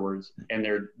afterwards, and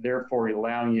they're therefore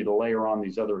allowing you to layer on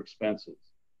these other expenses.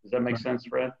 Does that make sense,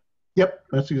 Fred? Yep,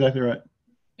 that's exactly right.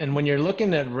 And when you're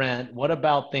looking at rent, what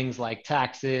about things like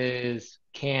taxes,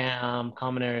 CAM,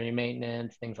 common area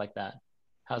maintenance, things like that?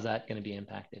 How's that going to be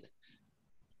impacted?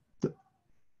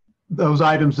 Those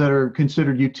items that are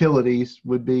considered utilities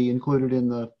would be included in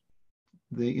the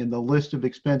list of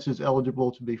expenses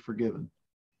eligible to be forgiven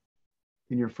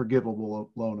in your forgivable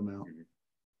loan amount.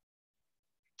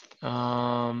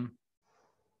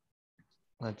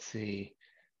 Let's see.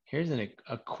 Here's a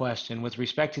question. With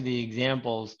respect to the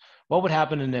examples, what would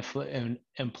happen if an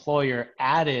employer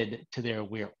added to their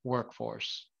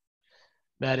workforce?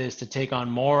 That is to take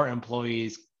on more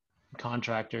employees,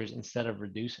 contractors, instead of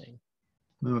reducing.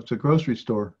 No, it's a grocery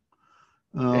store.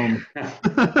 It's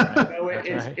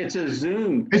a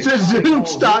Zoom. It's a Zoom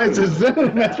style. It's a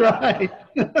Zoom. That's right.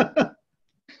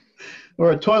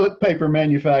 Or a toilet paper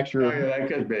manufacturer. Oh, yeah, that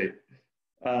could be.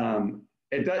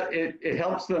 It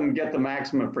helps them get the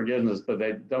maximum forgiveness, but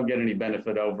they don't get any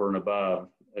benefit over and above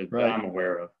that I'm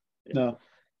aware of. Yeah. No.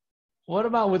 What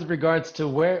about with regards to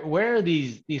where are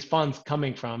these funds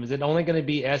coming from? Is it only going to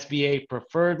be SBA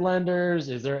preferred lenders?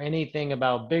 Is there anything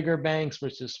about bigger banks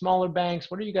versus smaller banks?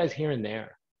 What are you guys hearing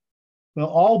there? Well,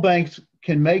 all banks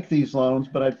can make these loans,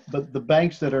 but the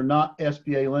banks that are not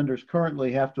SBA lenders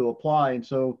currently have to apply, and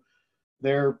so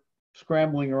they're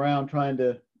scrambling around trying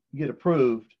to get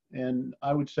approved. And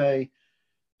I would say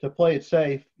to play it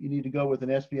safe, you need to go with an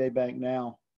SBA bank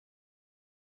now.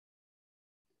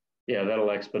 Yeah,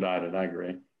 that'll expedite it. I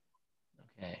agree.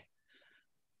 Okay.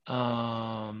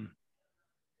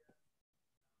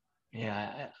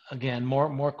 Yeah, again,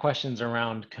 more questions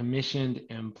around commissioned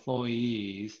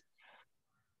employees.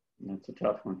 That's a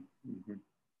tough one. Mm-hmm.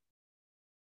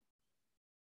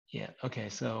 Yeah, okay,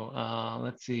 so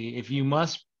let's see. If you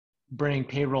must bring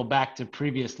payroll back to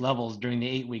previous levels during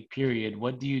the 8-week period,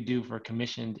 what do you do for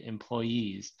commissioned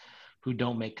employees who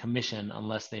don't make commission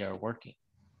unless they are working?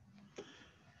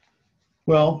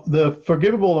 Well, the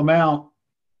forgivable amount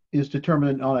is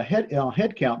determined on a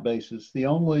head count basis. The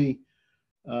only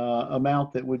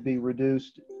amount that would be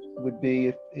reduced would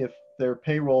be if their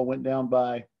payroll went down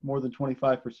by more than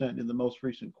 25% in the most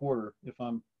recent quarter, if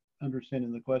I'm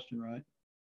understanding the question right.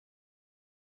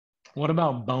 What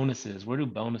about bonuses? Where do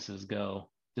bonuses go?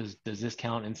 Does this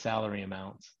count in salary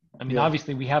amounts? I mean, Yes.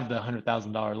 obviously we have the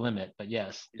 $100,000 limit, but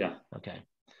yes. Yeah. Okay.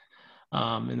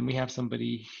 And then we have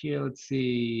somebody here. Let's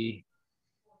see.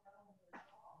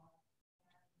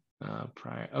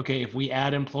 Prior. Okay, if we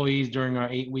add employees during our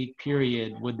 8-week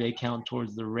period, would they count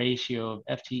towards the ratio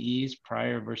of FTEs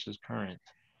prior versus current?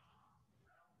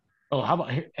 Oh, how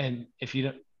about here? And if you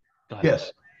don't, go ahead.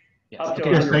 Yes. Yes. Up to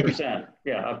Okay. 100%.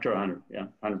 Yeah, up to 100. Yeah,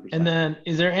 100%. And then,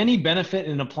 is there any benefit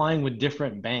in applying with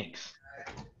different banks?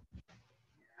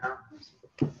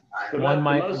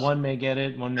 One may get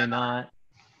it, one may not.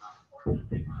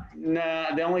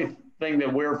 Nah, the only thing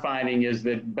that we're finding is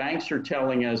that banks are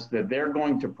telling us that they're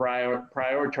going to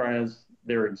prioritize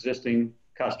their existing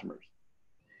customers.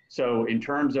 So in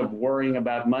terms of worrying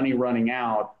about money running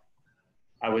out,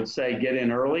 I would say get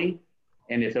in early.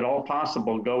 And if at all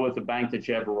possible, go with the bank that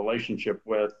you have a relationship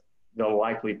with. They'll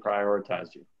likely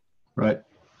prioritize you. Right.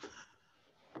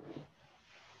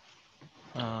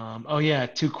 Oh yeah,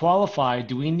 to qualify,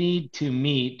 do we need to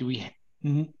meet the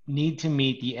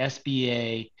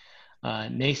SBA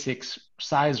NAICS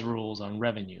size rules on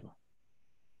revenue?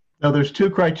 Now there's two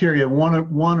criteria,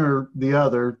 one or the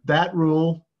other. That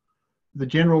rule, the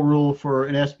general rule for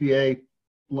an SBA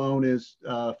loan is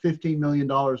 $15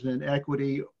 million in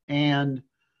equity and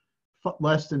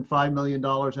less than $5 million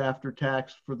after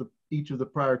tax for each of the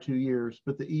prior 2 years.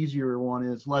 But the easier one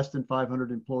is less than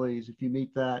 500 employees. If you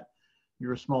meet that,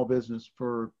 you're a small business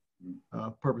for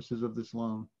purposes of this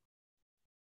loan.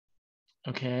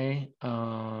 Okay.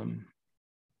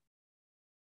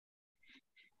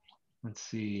 Let's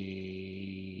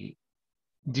see.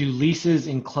 Do leases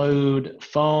include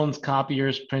phones,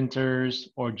 copiers, printers,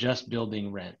 or just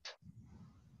building rent?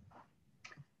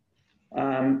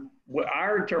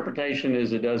 Our interpretation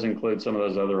is it does include some of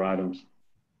those other items.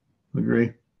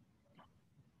 Agree.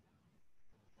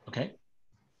 Okay.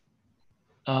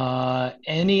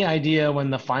 Any idea when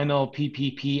the final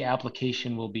PPP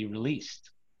application will be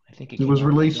released? I think it was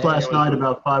released last night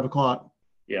about 5 o'clock.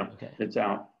 Yeah, okay. It's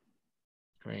out.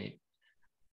 Great.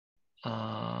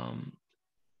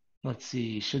 Let's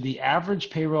see. Should the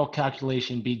average payroll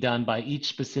calculation be done by each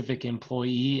specific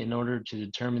employee in order to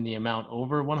determine the amount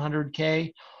over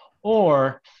 100K?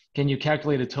 Or can you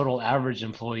calculate a total average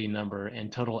employee number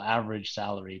and total average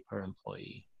salary per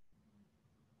employee?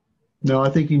 No,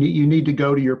 I think you need to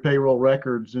go to your payroll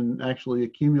records and actually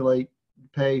accumulate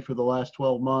pay for the last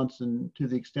 12 months. And to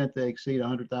the extent they exceed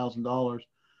 $100,000,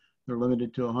 they're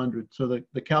limited to 100. So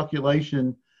the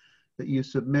calculation that you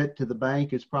submit to the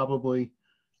bank is probably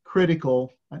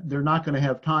critical. They're not going to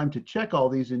have time to check all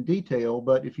these in detail,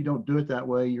 but if you don't do it that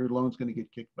way, your loan's going to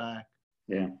get kicked back.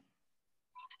 Yeah.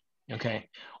 Okay.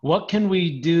 What can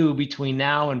we do between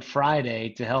now and Friday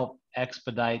to help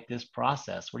expedite this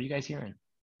process? What are you guys hearing?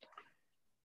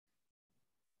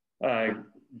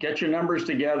 Get your numbers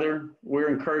together. We're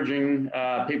encouraging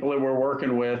people that we're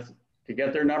working with to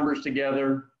get their numbers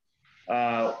together.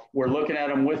 We're looking at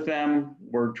them with them.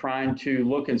 We're trying to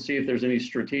look and see if there's any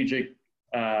strategic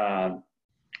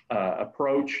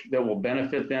approach that will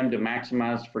benefit them to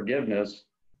maximize forgiveness,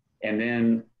 and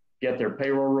then get their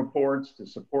payroll reports to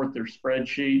support their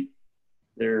spreadsheet,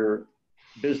 their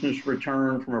business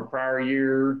return from a prior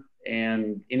year,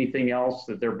 and anything else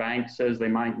that their bank says they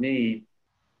might need,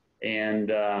 and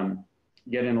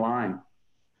get in line.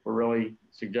 We're really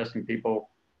suggesting people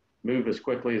move as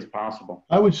quickly as possible.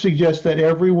 I would suggest that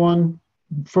everyone,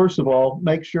 first of all,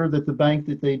 make sure that the bank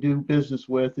that they do business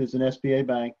with is an SBA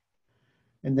bank,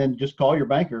 and then just call your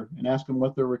banker and ask them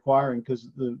what they're requiring, because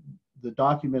the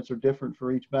documents are different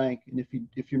for each bank. And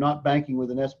if you're not banking with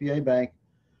an SBA bank,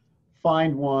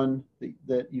 find one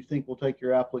that you think will take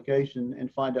your application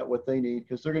and find out what they need,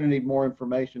 because they're going to need more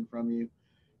information from you.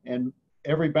 And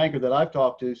every banker that I've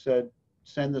talked to said,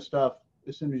 send the stuff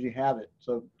as soon as you have it.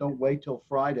 So don't wait till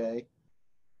Friday,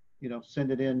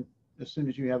 send it in as soon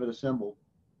as you have it assembled.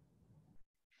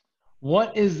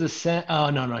 What is the oh,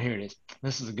 no, no, here it is.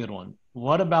 This is a good one.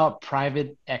 What about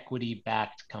private equity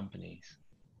backed companies?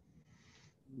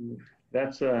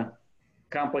 That's a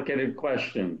complicated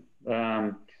question.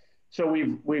 So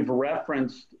we've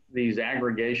referenced these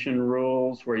aggregation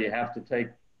rules where you have to take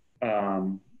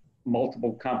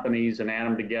multiple companies and add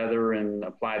them together and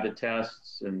apply the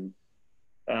tests. And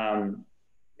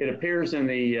it appears in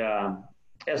the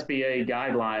SBA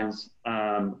guidelines,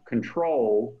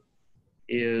 control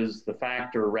is the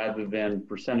factor rather than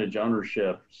percentage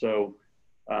ownership. So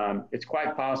it's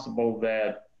quite possible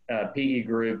that PE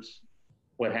groups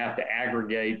would have to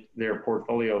aggregate their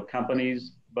portfolio of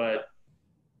companies, but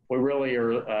we really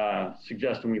are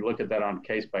suggesting we look at that on a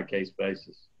case-by-case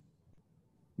basis.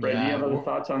 Brad, do you have other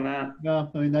thoughts on that? No,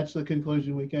 I mean, that's the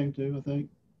conclusion we came to, I think.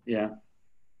 Yeah.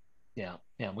 Yeah,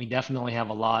 we definitely have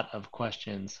a lot of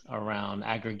questions around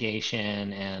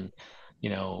aggregation and, you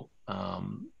know,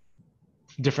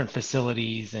 different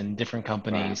facilities and different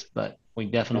companies, but we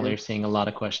definitely are seeing a lot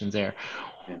of questions there.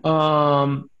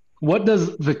 What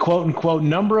does the quote unquote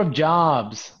number of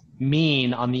jobs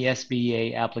mean on the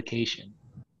SBA application?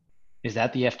 Is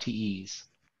that the FTEs?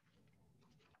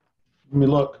 Let me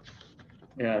look.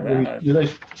 Yeah. Do they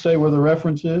say where the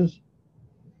reference is?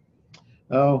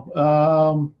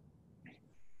 Oh,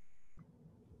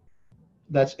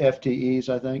 that's FTEs,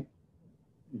 I think.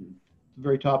 The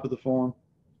very top of the form,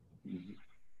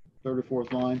 third or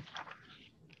fourth line.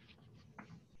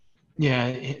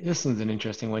 Yeah, this one's an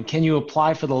interesting one. Can you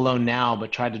apply for the loan now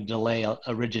but try to delay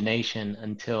origination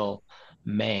until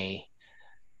May?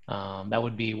 That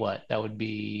would be what? That would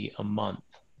be a month.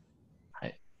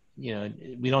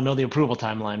 We don't know the approval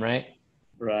timeline, right?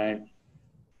 Right.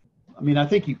 I mean, I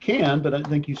think you can, but I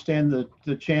think you stand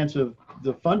the chance of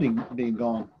the funding being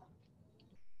gone.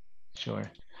 Sure.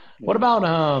 What about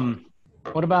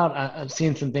I've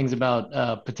seen some things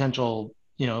about potential,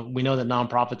 we know that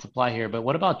nonprofits apply here, but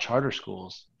what about charter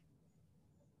schools?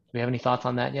 Do we have any thoughts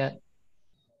on that yet?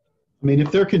 I mean,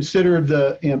 if they're considered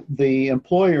the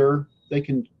employer, they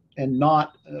can, and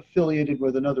not affiliated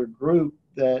with another group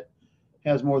that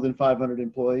has more than 500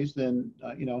 employees, then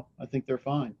I think they're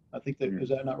fine. I think that is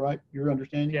that not right? Your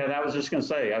understanding? Yeah, that was just going to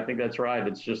say. I think that's right.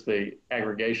 It's just the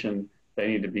aggregation they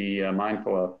need to be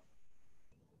mindful of.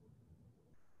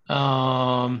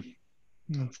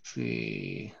 Let's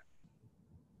see.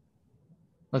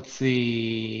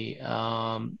 We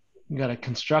got a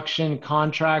construction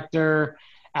contractor.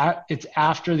 It's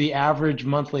after the average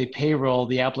monthly payroll.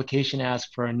 The application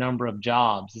asks for a number of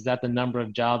jobs. Is that the number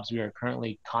of jobs we are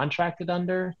currently contracted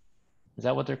under? Is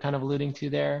that what they're kind of alluding to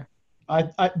there?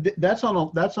 That's on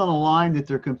a line that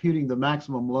they're computing the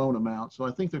maximum loan amount. So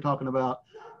I think they're talking about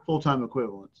full-time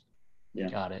equivalents. Yeah.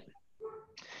 Got it.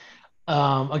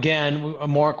 Again,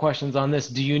 more questions on this.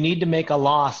 Do you need to make a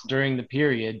loss during the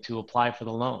period to apply for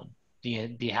the loan? Do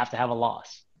you have to have a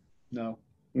loss? No.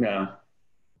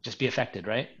 Just be affected,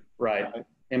 right? Right.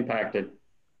 Impacted.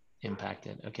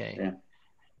 Okay. Yeah.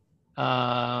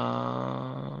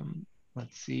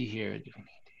 Let's see here.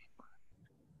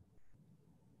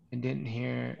 I didn't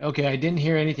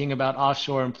hear anything about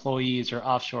offshore employees or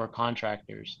offshore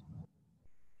contractors.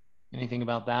 Anything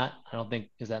about that? I don't think,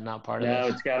 is that not part of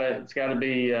this? No, it's gotta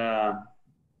be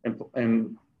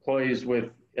employees with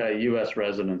U.S.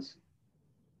 residents.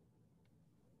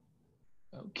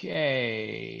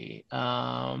 Okay.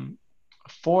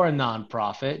 For a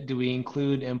nonprofit, do we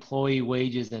include employee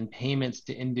wages and payments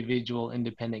to individual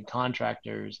independent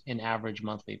contractors in average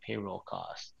monthly payroll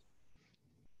cost?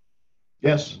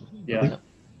 Yes. Yeah.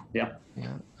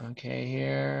 Okay,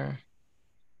 here.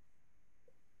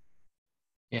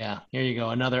 Yeah, here you go.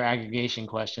 Another aggregation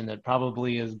question that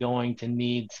probably is going to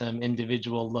need some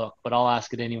individual look, but I'll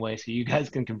ask it anyway so you guys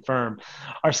can confirm.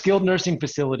 Are skilled nursing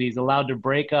facilities allowed to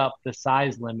break up the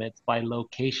size limits by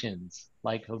locations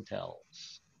like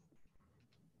hotels?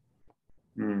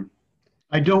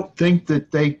 I don't think that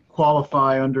they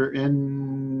qualify under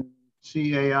NCAIS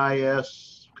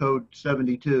code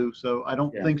 72, so I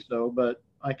don't think so, but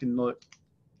I can look.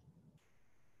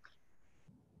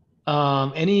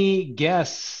 Any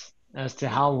guess as to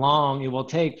how long it will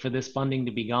take for this funding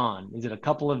to be gone? Is it a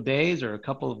couple of days or a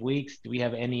couple of weeks? Do we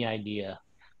have any idea?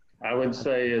 I would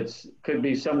say could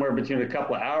be somewhere between a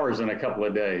couple of hours and a couple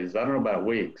of days. I don't know about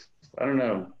weeks. I don't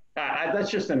know. That's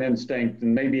just an instinct,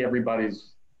 and maybe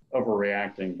everybody's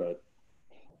overreacting, but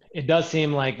it does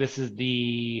seem like this is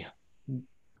the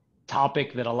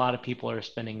topic that a lot of people are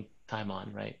spending time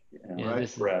on, right? Yeah,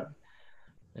 right. Correct.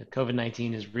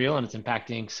 COVID-19 is real and it's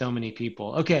impacting so many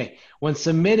people. Okay, when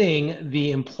submitting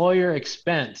the employer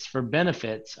expense for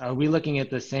benefits, are we looking at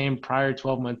the same prior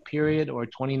 12-month period or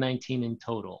 2019 in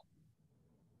total?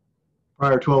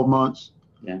 prior 12 months.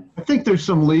 Yeah. I think there's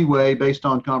some leeway based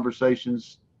on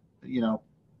conversations. You know,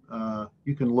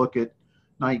 you can look at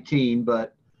 19,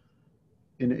 but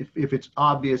if it's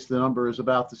obvious the number is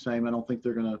about the same, I don't think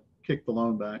they're going to kick the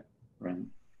loan back. Right.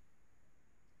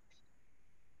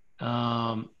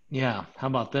 Yeah. How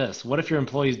about this? What if your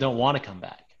employees don't want to come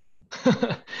back?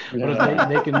 What if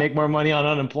they can make more money on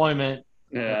unemployment?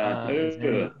 Yeah.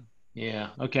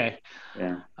 Okay.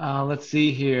 Yeah. Let's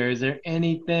see here. Is there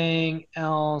anything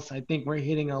else? I think we're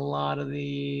hitting a lot of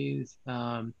these.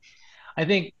 I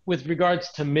think with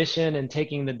regards to mission and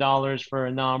taking the dollars for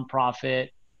a nonprofit,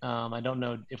 I don't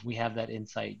know if we have that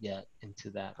insight yet into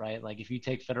that, right? Like if you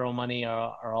take federal money,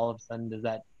 or all of a sudden does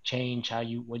that change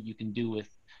what you can do with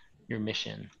your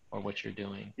mission or what you're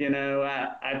doing? You know,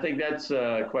 I think that's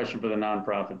a question for the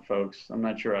nonprofit folks. I'm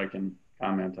not sure I can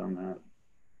comment on that.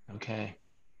 Okay.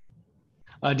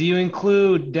 Do you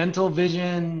include dental,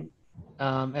 vision,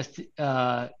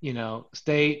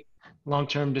 state,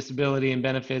 long-term disability and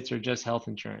benefits, or just health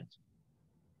insurance?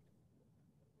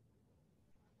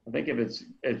 I think if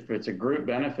it's a group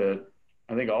benefit,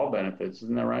 I think all benefits.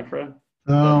 Isn't that right, Fred?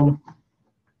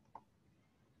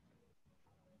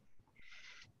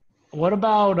 What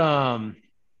about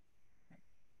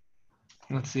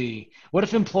let's see. What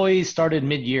if employees started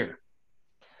mid-year?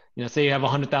 You know, say you have a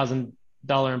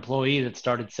 $100,000 employee that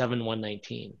started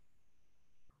 7/1/19. I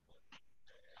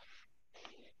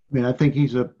mean, I think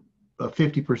he's a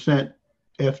 50%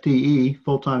 FTE,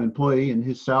 full-time employee, and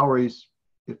his salaries,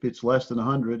 if it's less than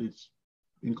 100, it's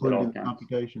included in the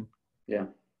computation. Yeah,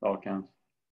 all counts.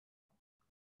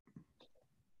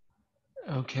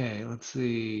 Okay, let's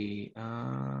see.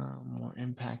 More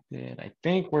impacted. I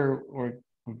think we've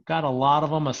got a lot of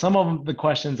them. Some of them, the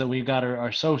questions that we've got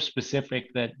are so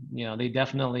specific that, you know, they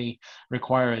definitely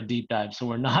require a deep dive. So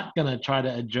we're not going to try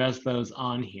to address those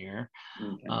on here.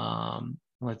 Okay.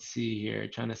 Let's see here.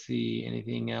 Trying to see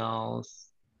anything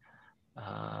else.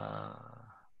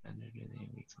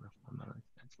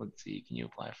 Let's see. Can you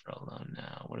apply for a loan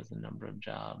now? What is the number of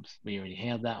jobs? We already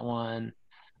had that one.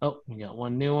 Oh, we got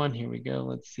one new one. Here we go.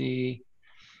 Let's see.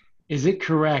 Is it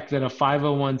correct that a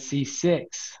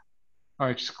 501c6 are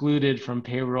excluded from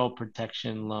payroll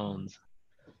protection loans?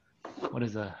 What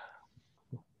is a?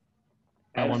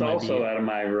 That's also out of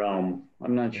my realm.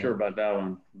 I'm not sure about that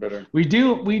one. Better. We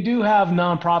do have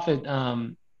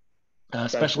nonprofit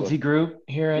specialty group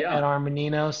here at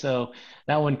Armanino, so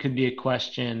that one could be a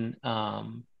question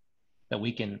that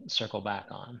we can circle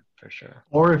back on for sure.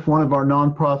 Or if one of our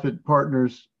nonprofit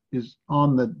partners is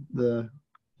on the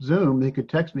Zoom, they could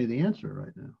text me the answer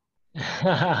right now.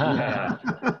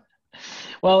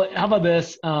 Well, how about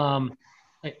this?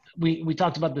 We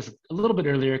talked about this a little bit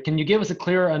earlier. Can you give us a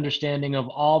clearer understanding of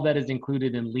all that is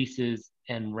included in leases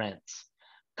and rents?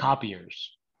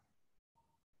 Copiers.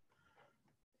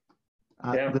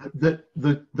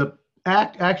 The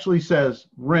act actually says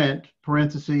rent,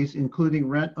 parentheses, including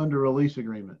rent under a lease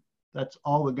agreement. That's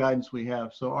all the guidance we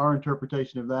have. So our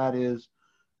interpretation of that is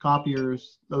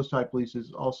copiers, those type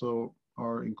leases also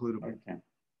are includable.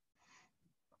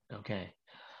 Okay.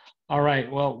 All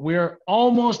right. Well, we're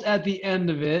almost at the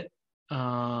end of it.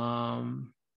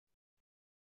 And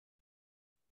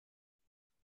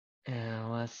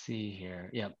let's see here.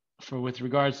 Yep. With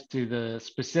regards to the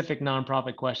specific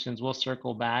nonprofit questions, we'll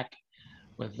circle back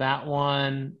with that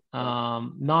one.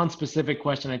 Non-specific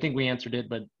question, I think we answered it,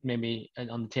 but maybe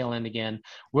on the tail end again.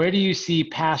 Where do you see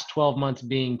past 12 months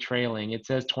being trailing? It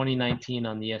says 2019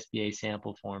 on the SBA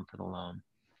sample form for the loan.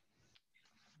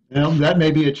 Well, that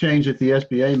may be a change that the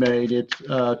SBA made. It's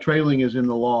trailing is in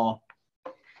the law.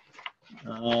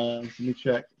 Let me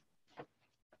check.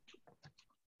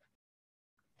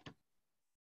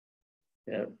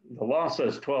 Yeah, the law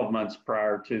says 12 months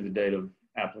prior to the date of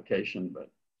application, but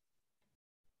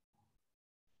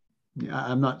yeah,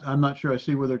 I'm not sure I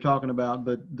see what they're talking about,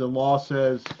 but the law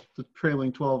says the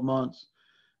trailing 12 months.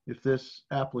 If this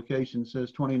application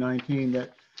says 2019,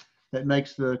 that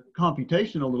makes the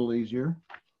computation a little easier,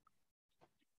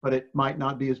 but it might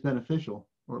not be as beneficial,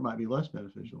 or it might be less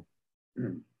beneficial.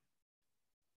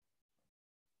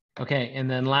 Okay, and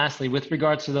then lastly, with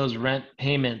regards to those rent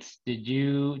payments, what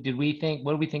do we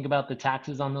think about the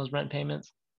taxes on those rent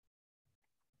payments?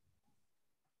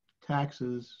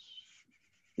 Taxes.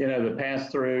 You know, the pass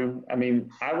through. I mean,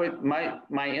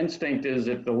 my instinct is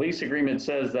if the lease agreement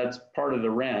says that's part of the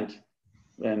rent,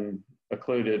 then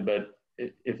included. But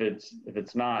if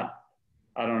it's not,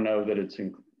 I don't know that it's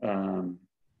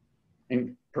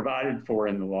provided for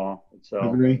in the law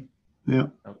itself. Agree. Yeah.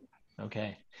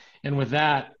 Okay. And with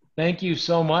that, thank you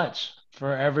so much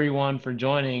for everyone for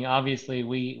joining. Obviously,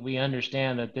 we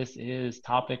understand that this is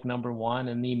topic number one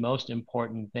and the most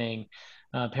important thing.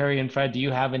 Perry and Fred, do you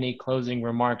have any closing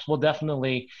remarks? We'll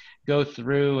definitely go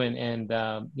through and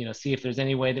you know, see if there's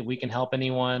any way that we can help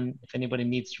anyone. If anybody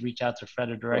needs to reach out to Fred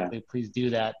or directly, please do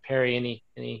that. Perry,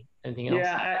 anything else?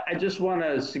 Yeah, I just want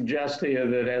to suggest to you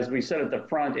that, as we said at the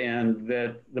front end,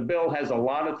 that the bill has a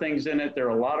lot of things in it. There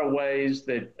are a lot of ways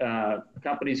that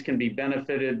companies can be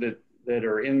benefited that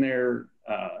are in there,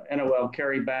 NOL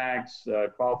carrybacks,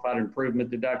 qualified improvement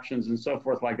deductions, and so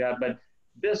forth like that. But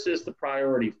this is the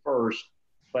priority first,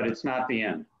 but it's not the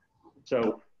end.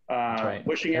 So right.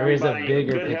 wishing There is a everybody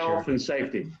bigger good picture. health and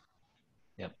safety.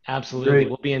 Yep, absolutely. Great.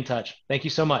 We'll be in touch. Thank you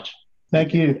so much.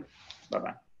 Thank you.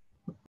 Bye-bye.